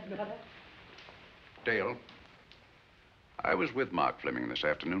Van Gorder. Dale, I was with Mark Fleming this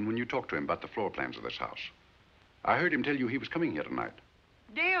afternoon when you talked to him about the floor plans of this house. I heard him tell you he was coming here tonight.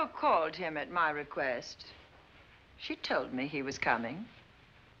 Dale called him at my request. She told me he was coming.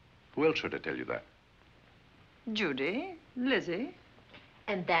 Who else heard her tell you that? Judy, Lizzie.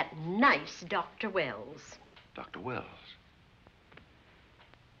 And that nice Dr. Wells. Dr. Wells.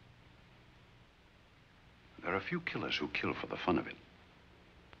 There are a few killers who kill for the fun of it.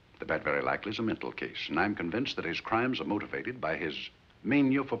 The bat very likely is a mental case, and I'm convinced that his crimes are motivated by his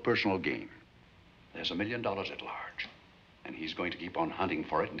mania for personal gain. There's $1 million at large, and he's going to keep on hunting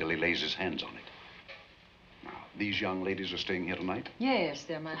for it until he lays his hands on it. Now, these young ladies are staying here tonight? Yes,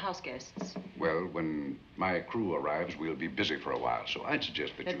 they're my house guests. Well, when my crew arrives, we'll be busy for a while, so I'd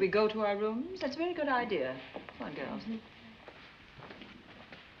suggest that That we go to our rooms? That's a very good idea. Come on, girls.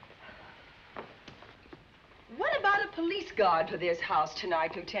 What about a police guard for this house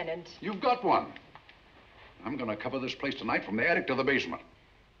tonight, Lieutenant? You've got one. I'm going to cover this place tonight from the attic to the basement.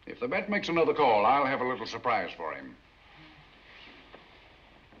 If the bat makes another call, I'll have a little surprise for him.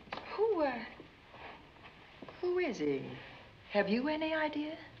 Who is he? Have you any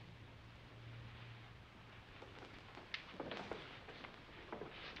idea?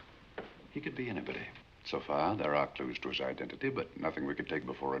 He could be anybody. So far, there are clues to his identity, but nothing we could take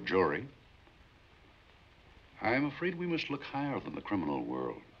before a jury. I'm afraid we must look higher than the criminal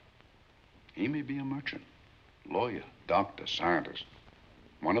world. He may be a merchant, lawyer, doctor, scientist,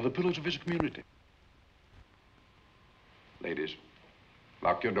 one of the pillars of his community. Ladies,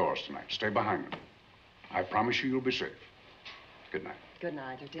 lock your doors tonight. Stay behind them. I promise you you'll be safe. Good night. Good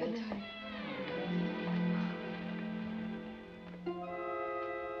night, Lieutenant. Good night.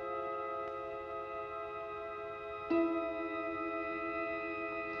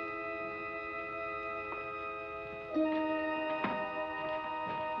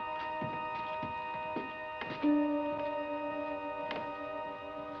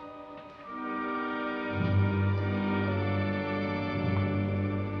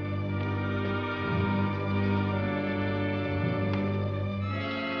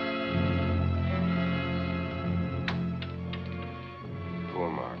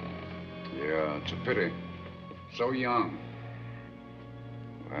 It's a pity. So young.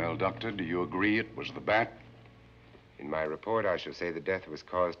 Well, Doctor, do you agree it was the bat? In my report, I shall say the death was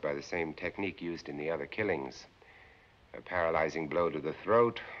caused by the same technique used in the other killings. A paralyzing blow to the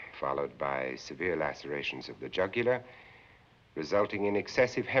throat, followed by severe lacerations of the jugular, resulting in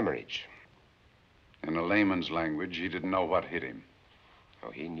excessive hemorrhage. In a layman's language, he didn't know what hit him.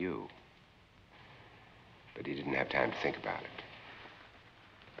 Oh, he knew. But he didn't have time to think about it.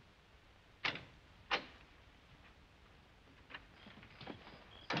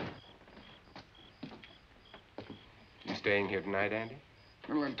 Staying here tonight, Andy?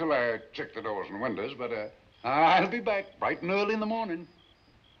 Well, until I check the doors and windows, but I'll be back bright and early in the morning.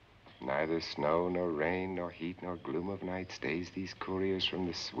 Neither snow, nor rain, nor heat, nor gloom of night stays these couriers from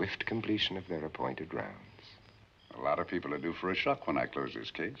the swift completion of their appointed rounds. A lot of people are due for a shock when I close this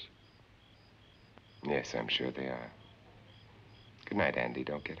case. Yes, I'm sure they are. Good night, Andy.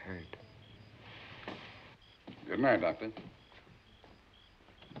 Don't get hurt. Good night, Doctor.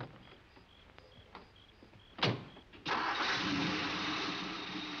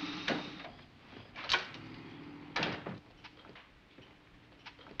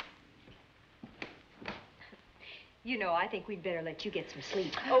 You know, I think we'd better let you get some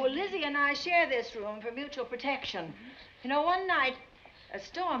sleep. Oh, Lizzie and I share this room for mutual protection. You know, one night, a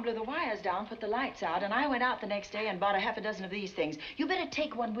storm blew the wires down, put the lights out, and I went out the next day and bought a half a dozen of these things. You better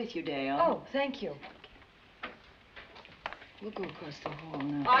take one with you, Dale. Oh, thank you. We'll go across the hall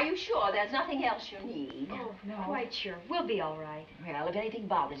now. Are you sure there's nothing else you need? Oh, no. Quite sure. We'll be all right. Well, if anything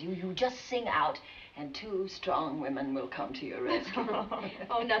bothers you, you just sing out, and 2 strong women will come to your rescue.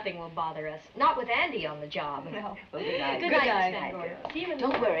 Oh, nothing will bother us. Not with Andy on the job. No. Well, good night. Good night, Miss Van Gordon. See you in the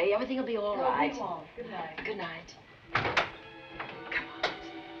Don't worry, everything will be all right. We won't. Good night. Good night.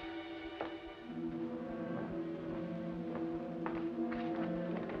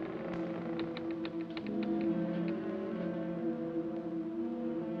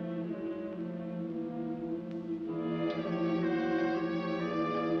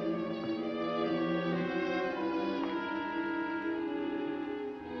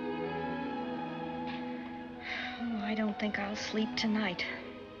 I don't think I'll sleep tonight.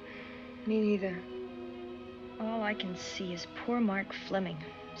 Me neither. All I can see is poor Mark Fleming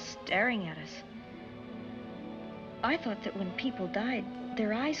staring at us. I thought that when people died,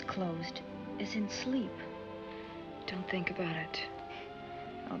 their eyes closed, as in sleep. Don't think about it.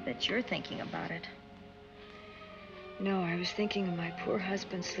 I'll bet you're thinking about it. No, I was thinking of my poor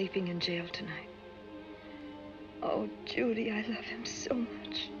husband sleeping in jail tonight. Oh, Judy, I love him so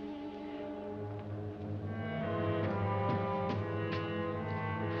much.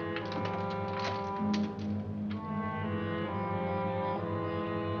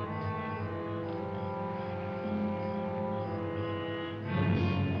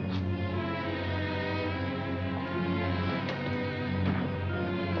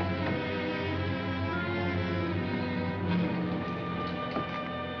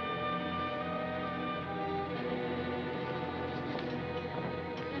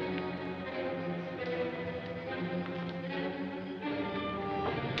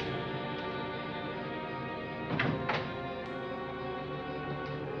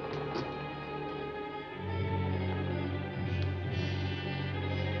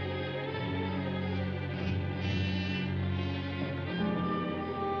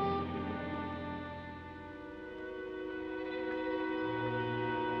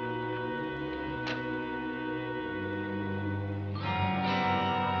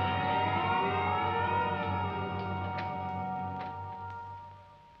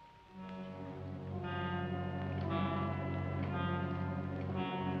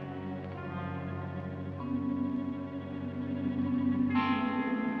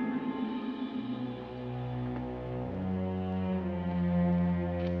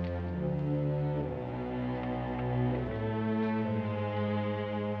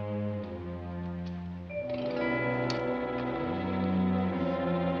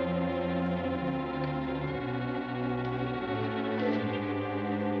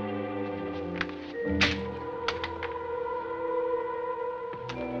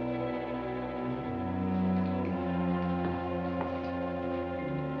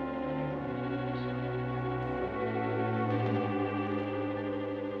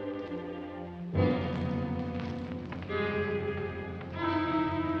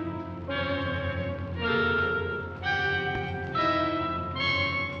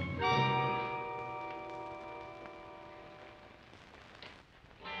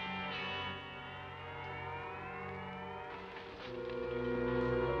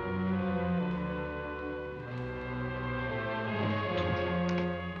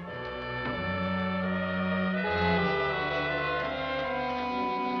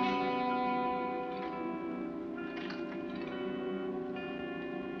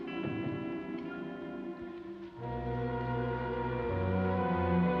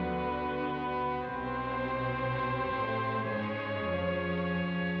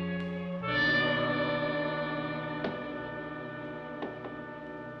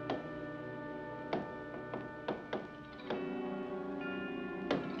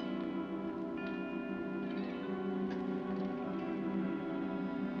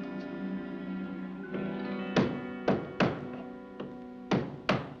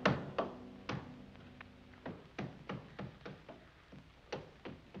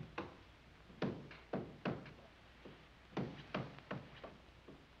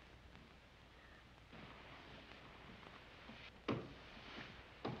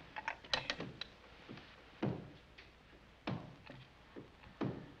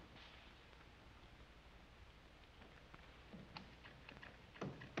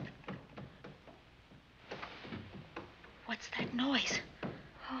 What's that noise?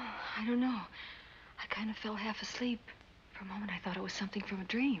 Oh, I don't know. I kind of fell half asleep. For a moment, I thought it was something from a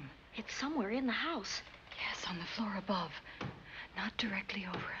dream. It's somewhere in the house. Yes, on the floor above. Not directly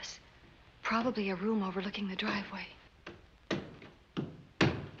over us. Probably a room overlooking the driveway.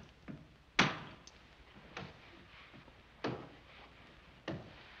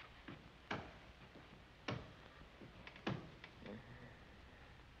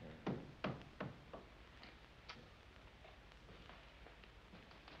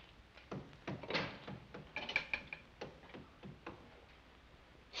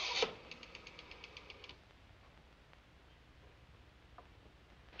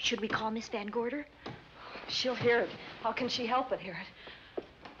 Should we call Miss Van Gorder? She'll hear it. How can she help but hear it?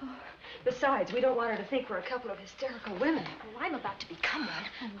 Oh, besides, we don't want her to think we're a couple of hysterical women. Well, I'm about to become one.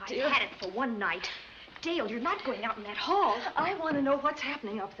 Oh, I've dear. had it for one night. Dale, you're not going out in that hall. I want to know what's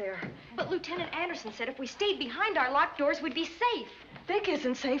happening up there. But Lieutenant Anderson said if we stayed behind our locked doors, we'd be safe. Vic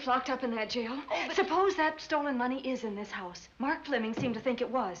isn't safe locked up in that jail. Oh, but... Suppose that stolen money is in this house. Mark Fleming seemed to think it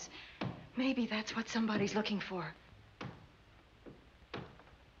was. Maybe that's what somebody's looking for.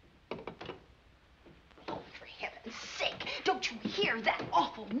 Sake, don't you hear that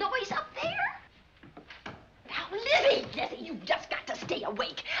awful noise up there? Now, Lizzie, you've just got to stay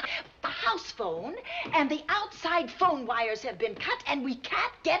awake. The house phone and the outside phone wires have been cut, and we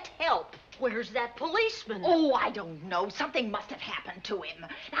can't get help. Where's that policeman? Oh, I don't know. Something must have happened to him.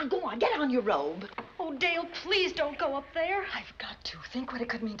 Now, go on, get on your robe. Oh, Dale, please don't go up there. I've got to. Think what it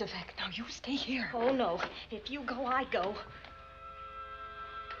could mean to Vic. Now, you stay here. Oh, no. If you go, I go.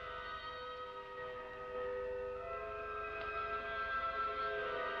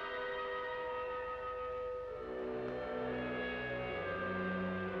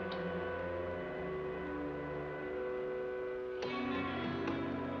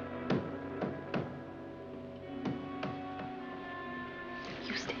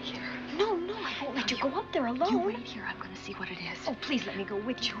 Go up there alone. You wait here. I'm going to see what it is. Oh, please let me go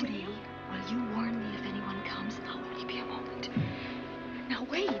with you, Judy, Dale. Will you warn me if anyone comes? I'll only be a moment. Now,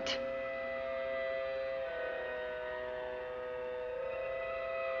 wait.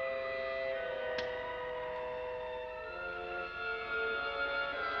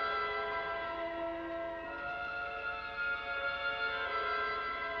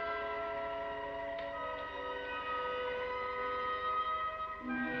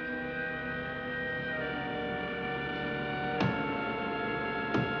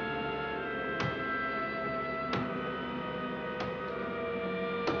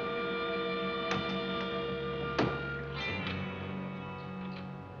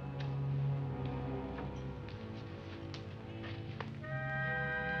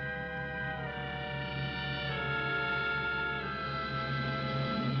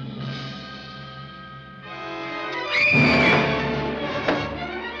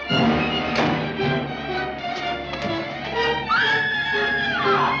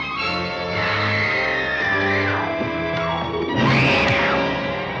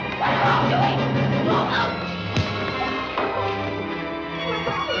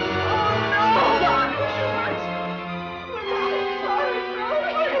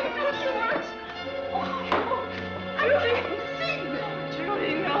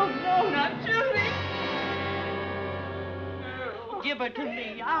 Give her to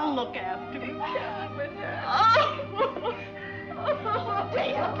me. I'll look after her. Oh,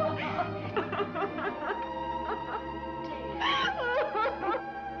 Dale.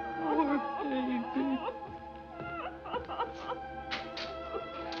 Poor baby.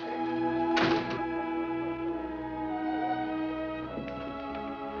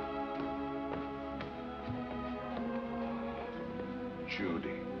 Judy.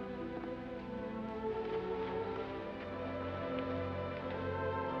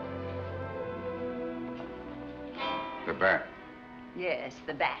 The bat. Yes,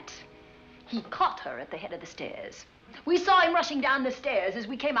 the bat. He caught her at the head of the stairs. We saw him rushing down the stairs as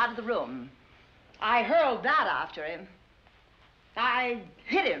we came out of the room. I hurled that after him. I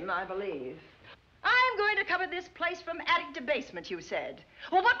hit him, I believe. I'm going to cover this place from attic to basement, you said.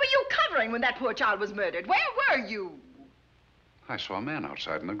 Well, what were you covering when that poor child was murdered? Where were you? I saw a man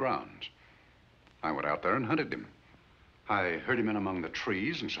outside in the grounds. I went out there and hunted him. I heard him in among the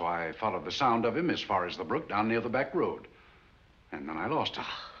trees, and so I followed the sound of him as far as the brook down near the back road. And then I lost him.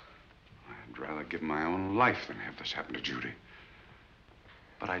 I'd rather give my own life than have this happen to Judy.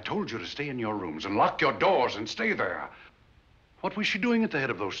 But I told you to stay in your rooms and lock your doors and stay there. What was she doing at the head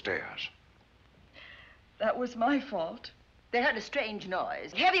of those stairs? That was my fault. They heard a strange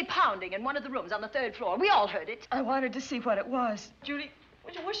noise. Heavy pounding in one of the rooms on the 3rd floor. We all heard it. I wanted to see what it was. Judy,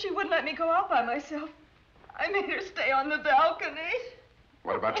 I wish she wouldn't let me go out by myself. I made her stay on the balcony.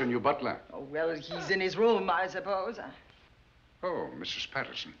 What about your new butler? Oh, well, he's in his room, I suppose. Oh, Mrs.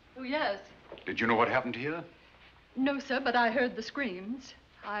 Patterson. Oh, yes. Did you know what happened here? No, sir, but I heard the screams.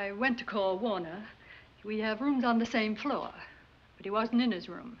 I went to call Warner. We have rooms on the same floor, but he wasn't in his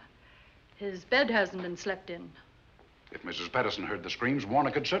room. His bed hasn't been slept in. If Mrs. Patterson heard the screams,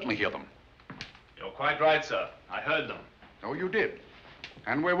 Warner could certainly hear them. You're quite right, sir. I heard them. Oh, you did?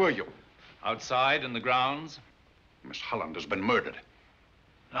 And where were you? Outside in the grounds. Miss Holland has been murdered.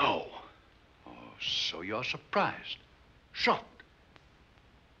 No. Oh, so you're surprised. Shocked.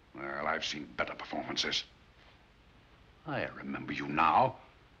 Well, I've seen better performances. I remember you now.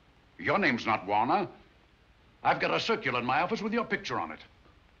 Your name's not Warner. I've got a circular in my office with your picture on it.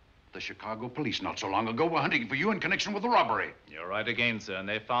 The Chicago police not so long ago were hunting for you in connection with the robbery. You're right again, sir. And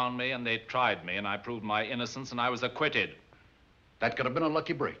they found me and they tried me and I proved my innocence and I was acquitted. That could have been a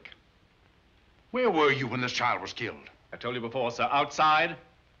lucky break. Where were you when this child was killed? I told you before, sir. Outside.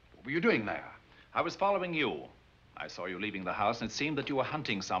 What were you doing there? I was following you. I saw you leaving the house, and it seemed that you were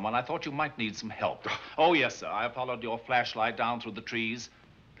hunting someone. I thought you might need some help. Oh, yes, sir. I followed your flashlight down through the trees.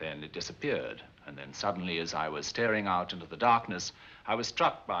 Then it disappeared. And then suddenly, as I was staring out into the darkness, I was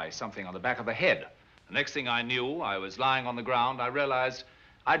struck by something on the back of the head. The next thing I knew, I was lying on the ground. I realized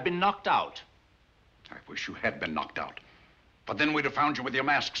I'd been knocked out. I wish you had been knocked out. But then we'd have found you with your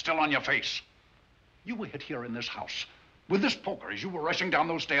mask still on your face. You were hit here in this house with this poker as you were rushing down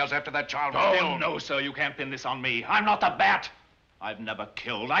those stairs after that child was killed. Oh, no, sir. You can't pin this on me. I'm not the bat. I've never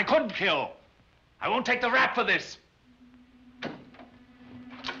killed. I couldn't kill. I won't take the rap for this.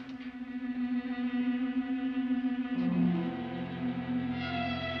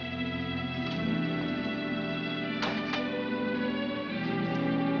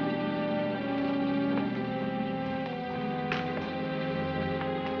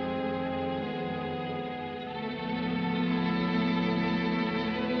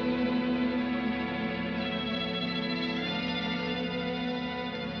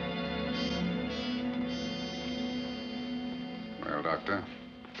 Well, Doctor,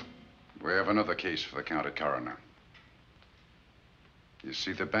 we have another case for the county coroner. You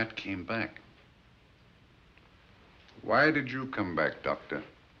see, the bat came back. Why did you come back, Doctor?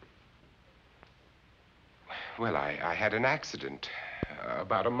 Well, I had an accident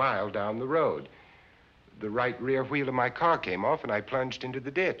about a mile down the road. The right rear wheel of my car came off and I plunged into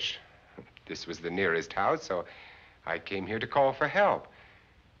the ditch. This was the nearest house, so I came here to call for help.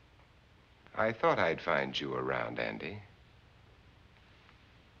 I thought I'd find you around, Andy.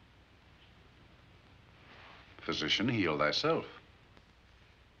 Physician, heal thyself.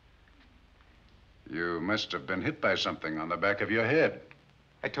 You must have been hit by something on the back of your head.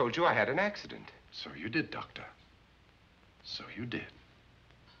 I told you I had an accident. So you did, Doctor. So you did.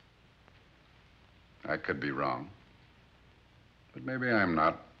 I could be wrong. But maybe I'm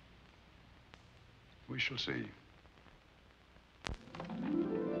not. We shall see.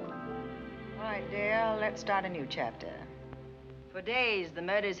 All right, dear, let's start a new chapter. For days, the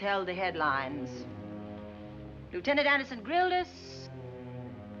murders held the headlines. Lieutenant Anderson grilled us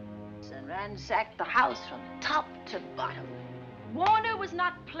and ransacked the house from top to bottom. Warner was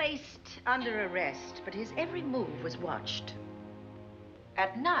not placed under arrest, but his every move was watched.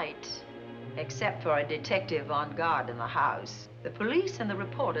 At night, except for a detective on guard in the house, the police and the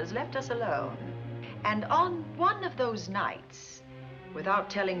reporters left us alone. And on one of those nights, without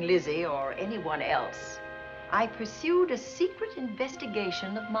telling Lizzie or anyone else, I pursued a secret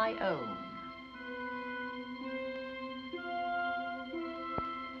investigation of my own.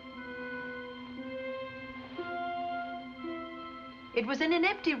 It was in an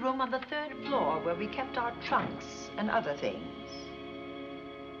empty room on the 3rd floor where we kept our trunks and other things.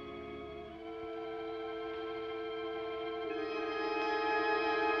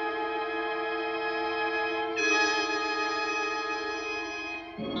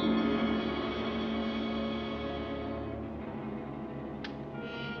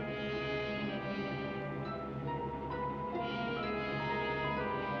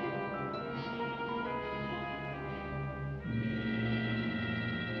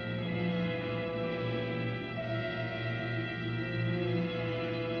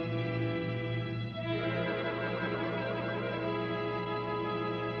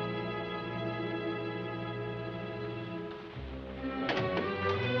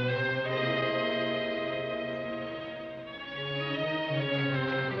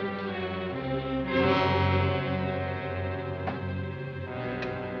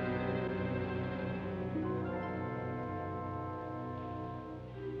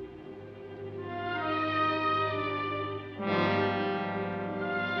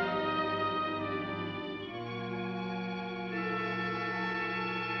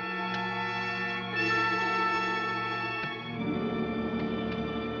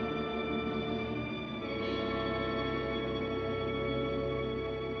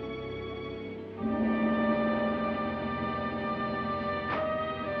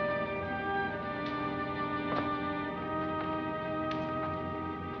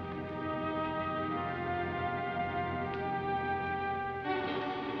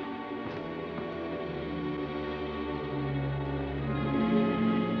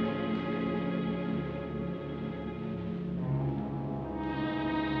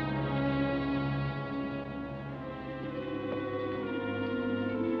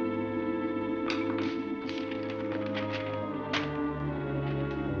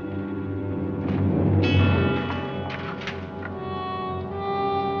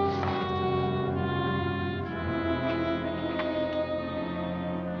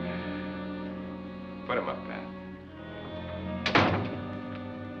 Put him up, Pat.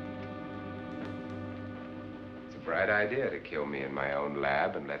 It's a bright idea to kill me in my own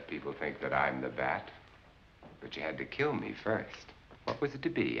lab and let people think that I'm the bat. But you had to kill me first. What was it to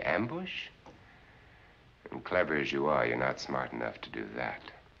be, ambush? And clever as you are, you're not smart enough to do that.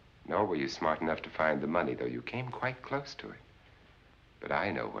 Nor were you smart enough to find the money, though you came quite close to it. But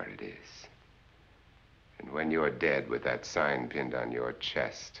I know where it is. And when you're dead with that sign pinned on your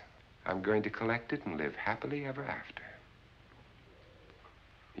chest, I'm going to collect it and live happily ever after.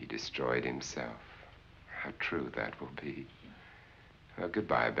 He destroyed himself. How true that will be. Well,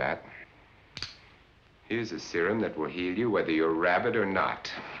 goodbye, Bat. Here's a serum that will heal you whether you're rabid or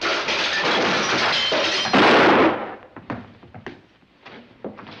not.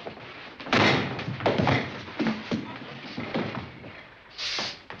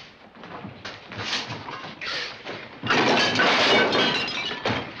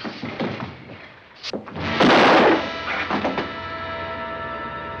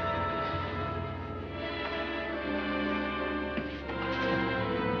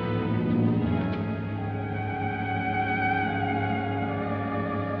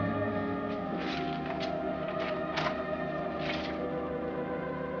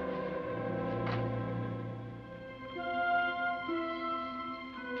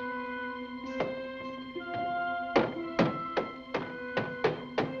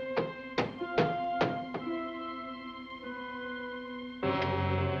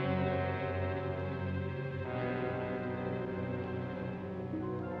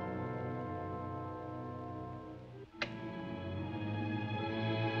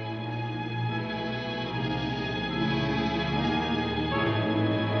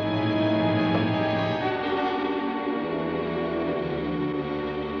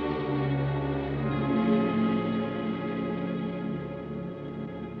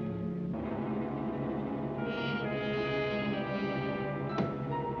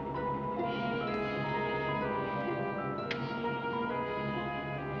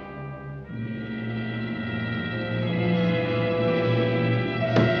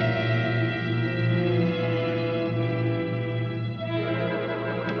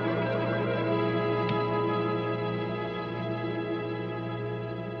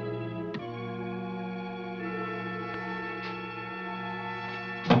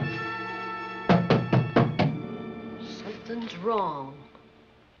 Something's wrong.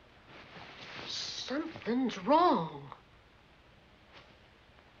 Something's wrong.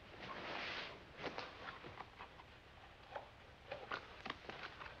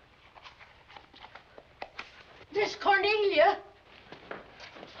 Miss Cornelia.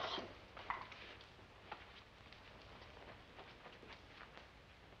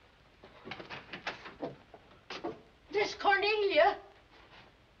 Miss Cornelia.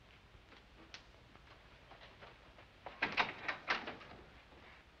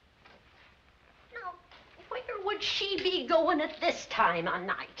 Where would she be going at this time of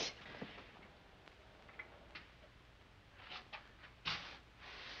night?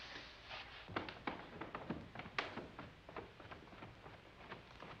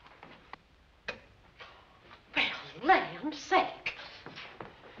 Well, land's sake.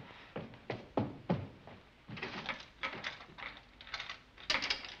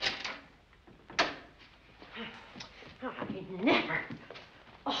 I never.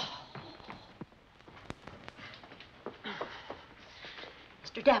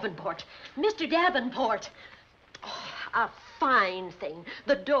 Mr. Davenport. Mr. Davenport. Oh, a fine thing.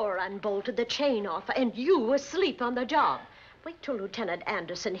 The door unbolted, the chain off, and you asleep on the job. Wait till Lieutenant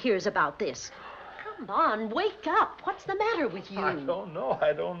Anderson hears about this. Come on, wake up. What's the matter with you? I don't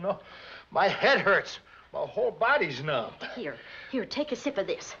know. My head hurts. My whole body's numb. Here, take a sip of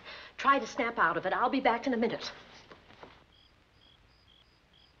this. Try to snap out of it. I'll be back in a minute.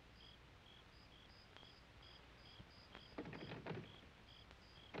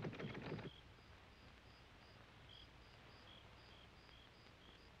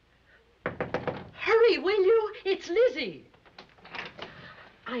 Hurry, will you? It's Lizzie.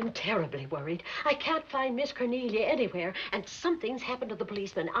 I'm terribly worried. I can't find Miss Cornelia anywhere, and something's happened to the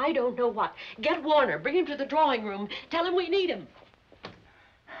policeman. I don't know what. Get Warner. Bring him to the drawing room. Tell him we need him.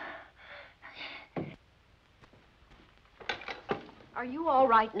 Are you all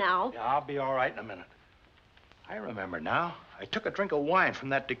right now? Yeah, I'll be all right in a minute. I remember now. I took a drink of wine from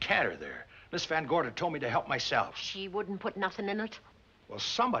that decanter there. Miss Van Gorder told me to help myself. She wouldn't put nothing in it? Well,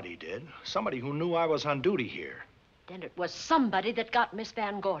 somebody did. Somebody who knew I was on duty here. Then it was somebody that got Miss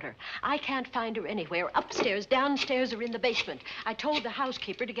Van Gorder. I can't find her anywhere. Upstairs, downstairs, or in the basement. I told the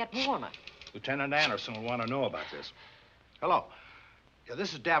housekeeper to get Warner. Lieutenant Anderson will want to know about this. Hello. Yeah,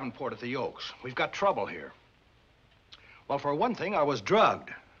 this is Davenport at the Oaks. We've got trouble here. Well, for one thing, I was drugged.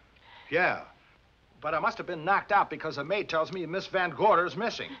 Yeah. But I must have been knocked out because the maid tells me Miss Van Gorder is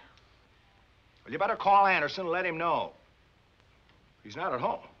missing. Well, you better call Anderson and let him know. He's not at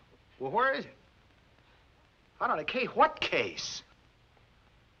home. Well, where is he? Out on a case? What case?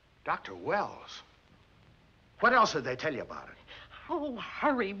 Dr. Wells. What else did they tell you about it? Oh,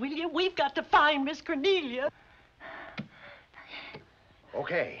 hurry, will you? We've got to find Miss Cornelia.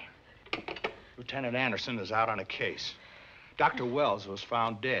 Okay. Lieutenant Anderson is out on a case. Dr. Wells was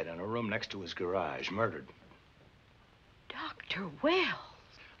found dead in a room next to his garage, murdered. Dr. Wells?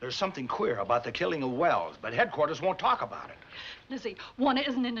 There's something queer about the killing of Wells, but headquarters won't talk about it. Lizzie, Warner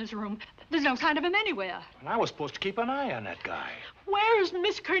isn't in his room. There's no sign of him anywhere. And I was supposed to keep an eye on that guy. Where's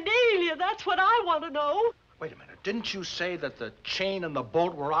Miss Cornelia? That's what I want to know. Wait a minute. Didn't you say that the chain and the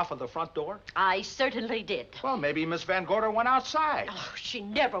bolt were off of the front door? I certainly did. Well, maybe Miss Van Gorder went outside. Oh, she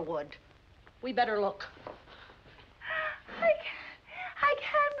never would. We better look. I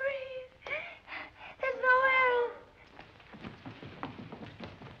can't breathe. There's no air.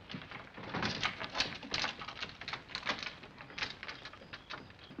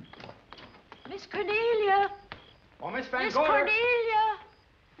 Miss Cornelia. Oh, Miss Van Miss Gorder. Cornelia.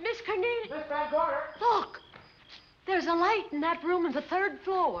 Miss Cornelia. Miss Van Gorder. Look. There's a light in that room on the 3rd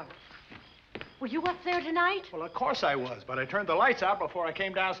floor. Were you up there tonight? Well, of course I was, but I turned the lights out before I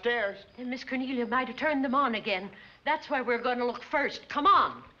came downstairs. Then Miss Cornelia might have turned them on again. That's where we're going to look first. Come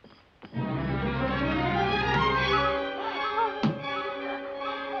on.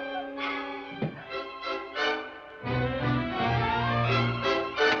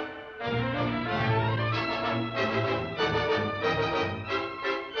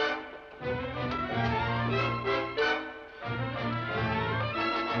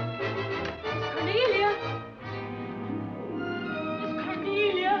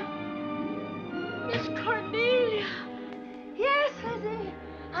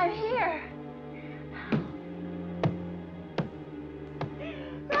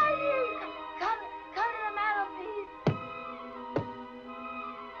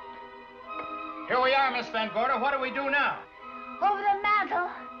 Here we are, Miss Van Gorder. What do we do now? Over the mantel,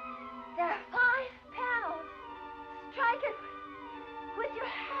 there are 5 panels. Strike it with your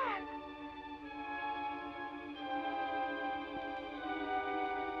hand.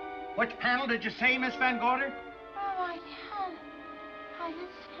 Which panel did you say, Miss Van Gorder? Oh, I can't. I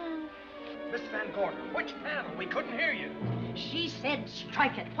just can't. Miss Van Gorder, which panel? We couldn't hear you. She said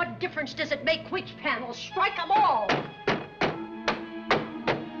strike it. What difference does it make which panel? Strike them all.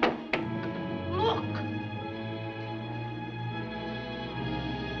 Look.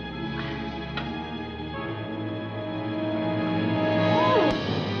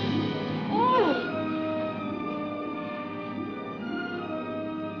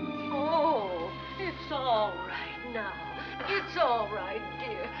 Oh, it's all right now. It's all right,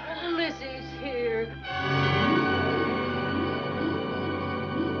 dear. Lizzie's here.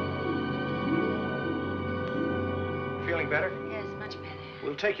 Feeling better? Yes, much better.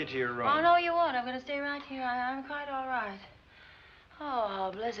 We'll take you to your room. Oh, no, you won't. I'm going to stay right here. I'm quite all right. Oh,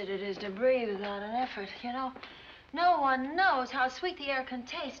 how blessed it is to breathe without an effort. You know, no one knows how sweet the air can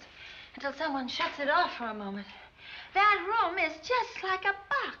taste until someone shuts it off for a moment. That room is just like a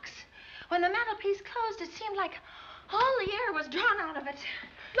box. When the mantelpiece closed, it seemed like all the air was drawn out of it.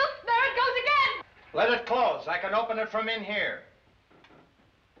 Look, there it goes again! Let it close. I can open it from in here.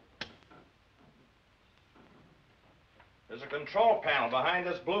 There's a control panel behind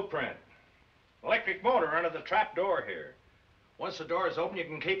this blueprint. Electric motor under the trap door here. Once the door is open, you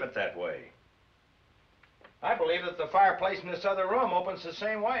can keep it that way. I believe that the fireplace in this other room opens the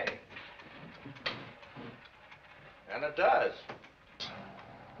same way. And it does.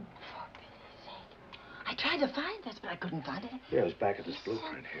 I tried to find this, but I couldn't find it. Yeah, it was back at this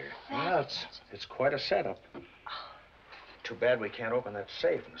blueprint here. Well, it's quite a setup. Too bad we can't open that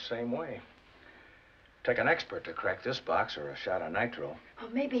safe in the same way. Take an expert to crack this box or a shot of nitro. Oh,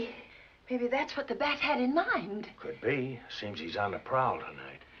 maybe that's what the bat had in mind. Could be. Seems he's on the prowl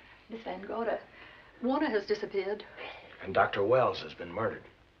tonight. Miss Van Gorder, Warner has disappeared. And Dr. Wells has been murdered.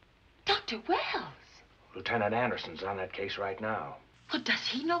 Dr. Wells? Lieutenant Anderson's on that case right now. Well, does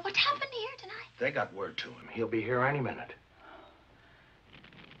he know what happened here tonight? They got word to him. He'll be here any minute.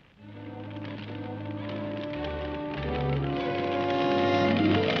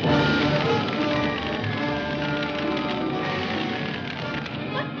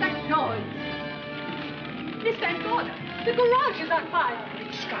 What's that noise? Miss Van Gorder, the garage is on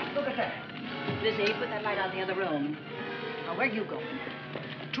fire. Scott, look at that. Lizzie, put that light out in the other room. Now, where are you going?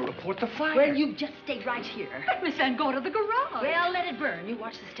 To report the fire. Well, you just stay right here. But Miss Van, go to the garage. Well, let it burn. You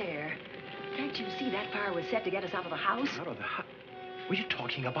watch the stair. Can't you see that fire was set to get us out of the house? Out of the house? Were you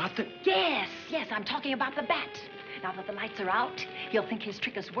talking about the... Yes, I'm talking about the bat. Now that the lights are out, he'll think his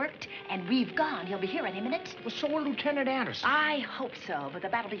trick has worked, and we've gone. He'll be here any minute. Well, so will Lieutenant Anderson. I hope so, but the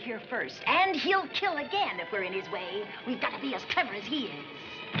bat will be here first. And he'll kill again if we're in his way. We've got to be as clever as he is.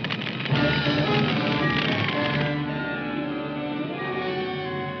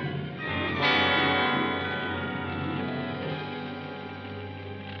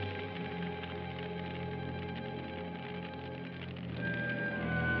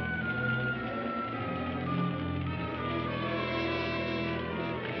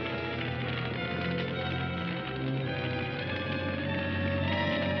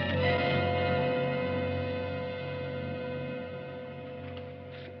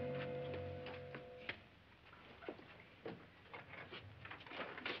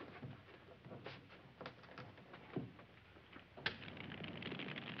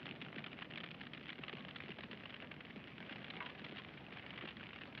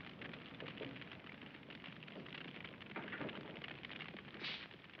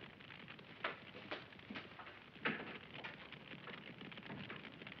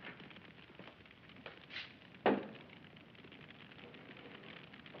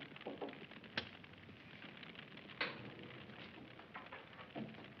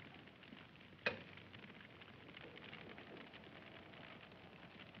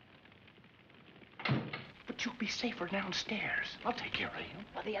 But you'll be safer downstairs. I'll take care of you.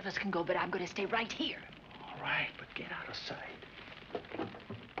 Well, the others can go, but I'm going to stay right here. All right, but get out of sight.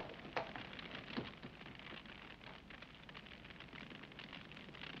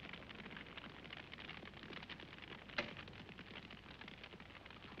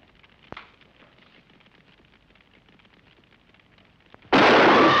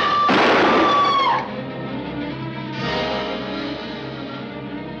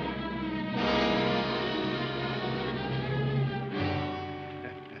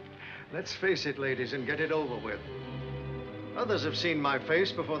 Let's face it, ladies, and get it over with. Others have seen my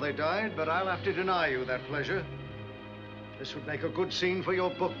face before they died, but I'll have to deny you that pleasure. This would make a good scene for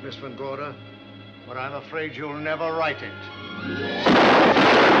your book, Miss Van Gorder, but I'm afraid you'll never write it.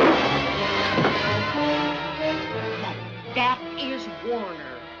 That is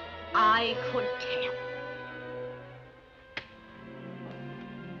Warner. I could tell.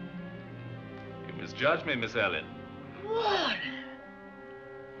 You misjudged me, Miss Ellen. Warner!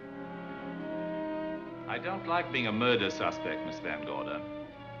 I don't like being a murder suspect, Miss Van Gorder.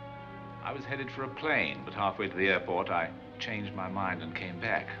 I was headed for a plane, but halfway to the airport, I changed my mind and came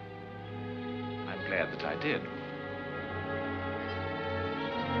back. I'm glad that I did.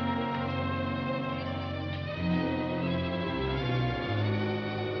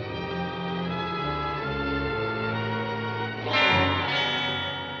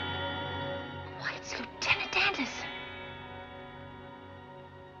 Why, it's Lieutenant Anderson.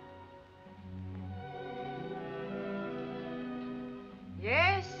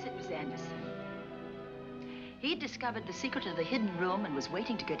 Yes, it was Anderson. He discovered the secret of the hidden room and was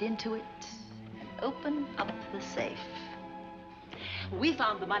waiting to get into it and open up the safe. We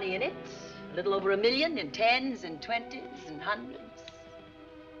found the money in it, a little over $1 million in tens and twenties and hundreds.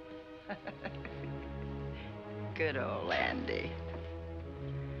 Good old Andy.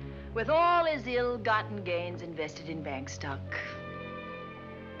 With all his ill-gotten gains invested in bank stock.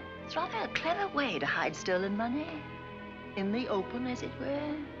 It's rather a clever way to hide stolen money. In the open, as it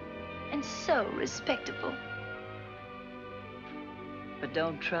were, and so respectable. But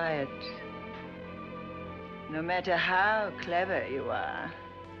don't try it. No matter how clever you are,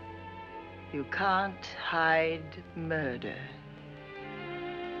 you can't hide murder.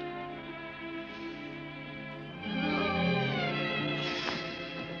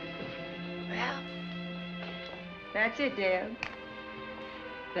 Well, that's it, Dale.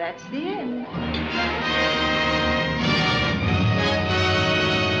 That's the end.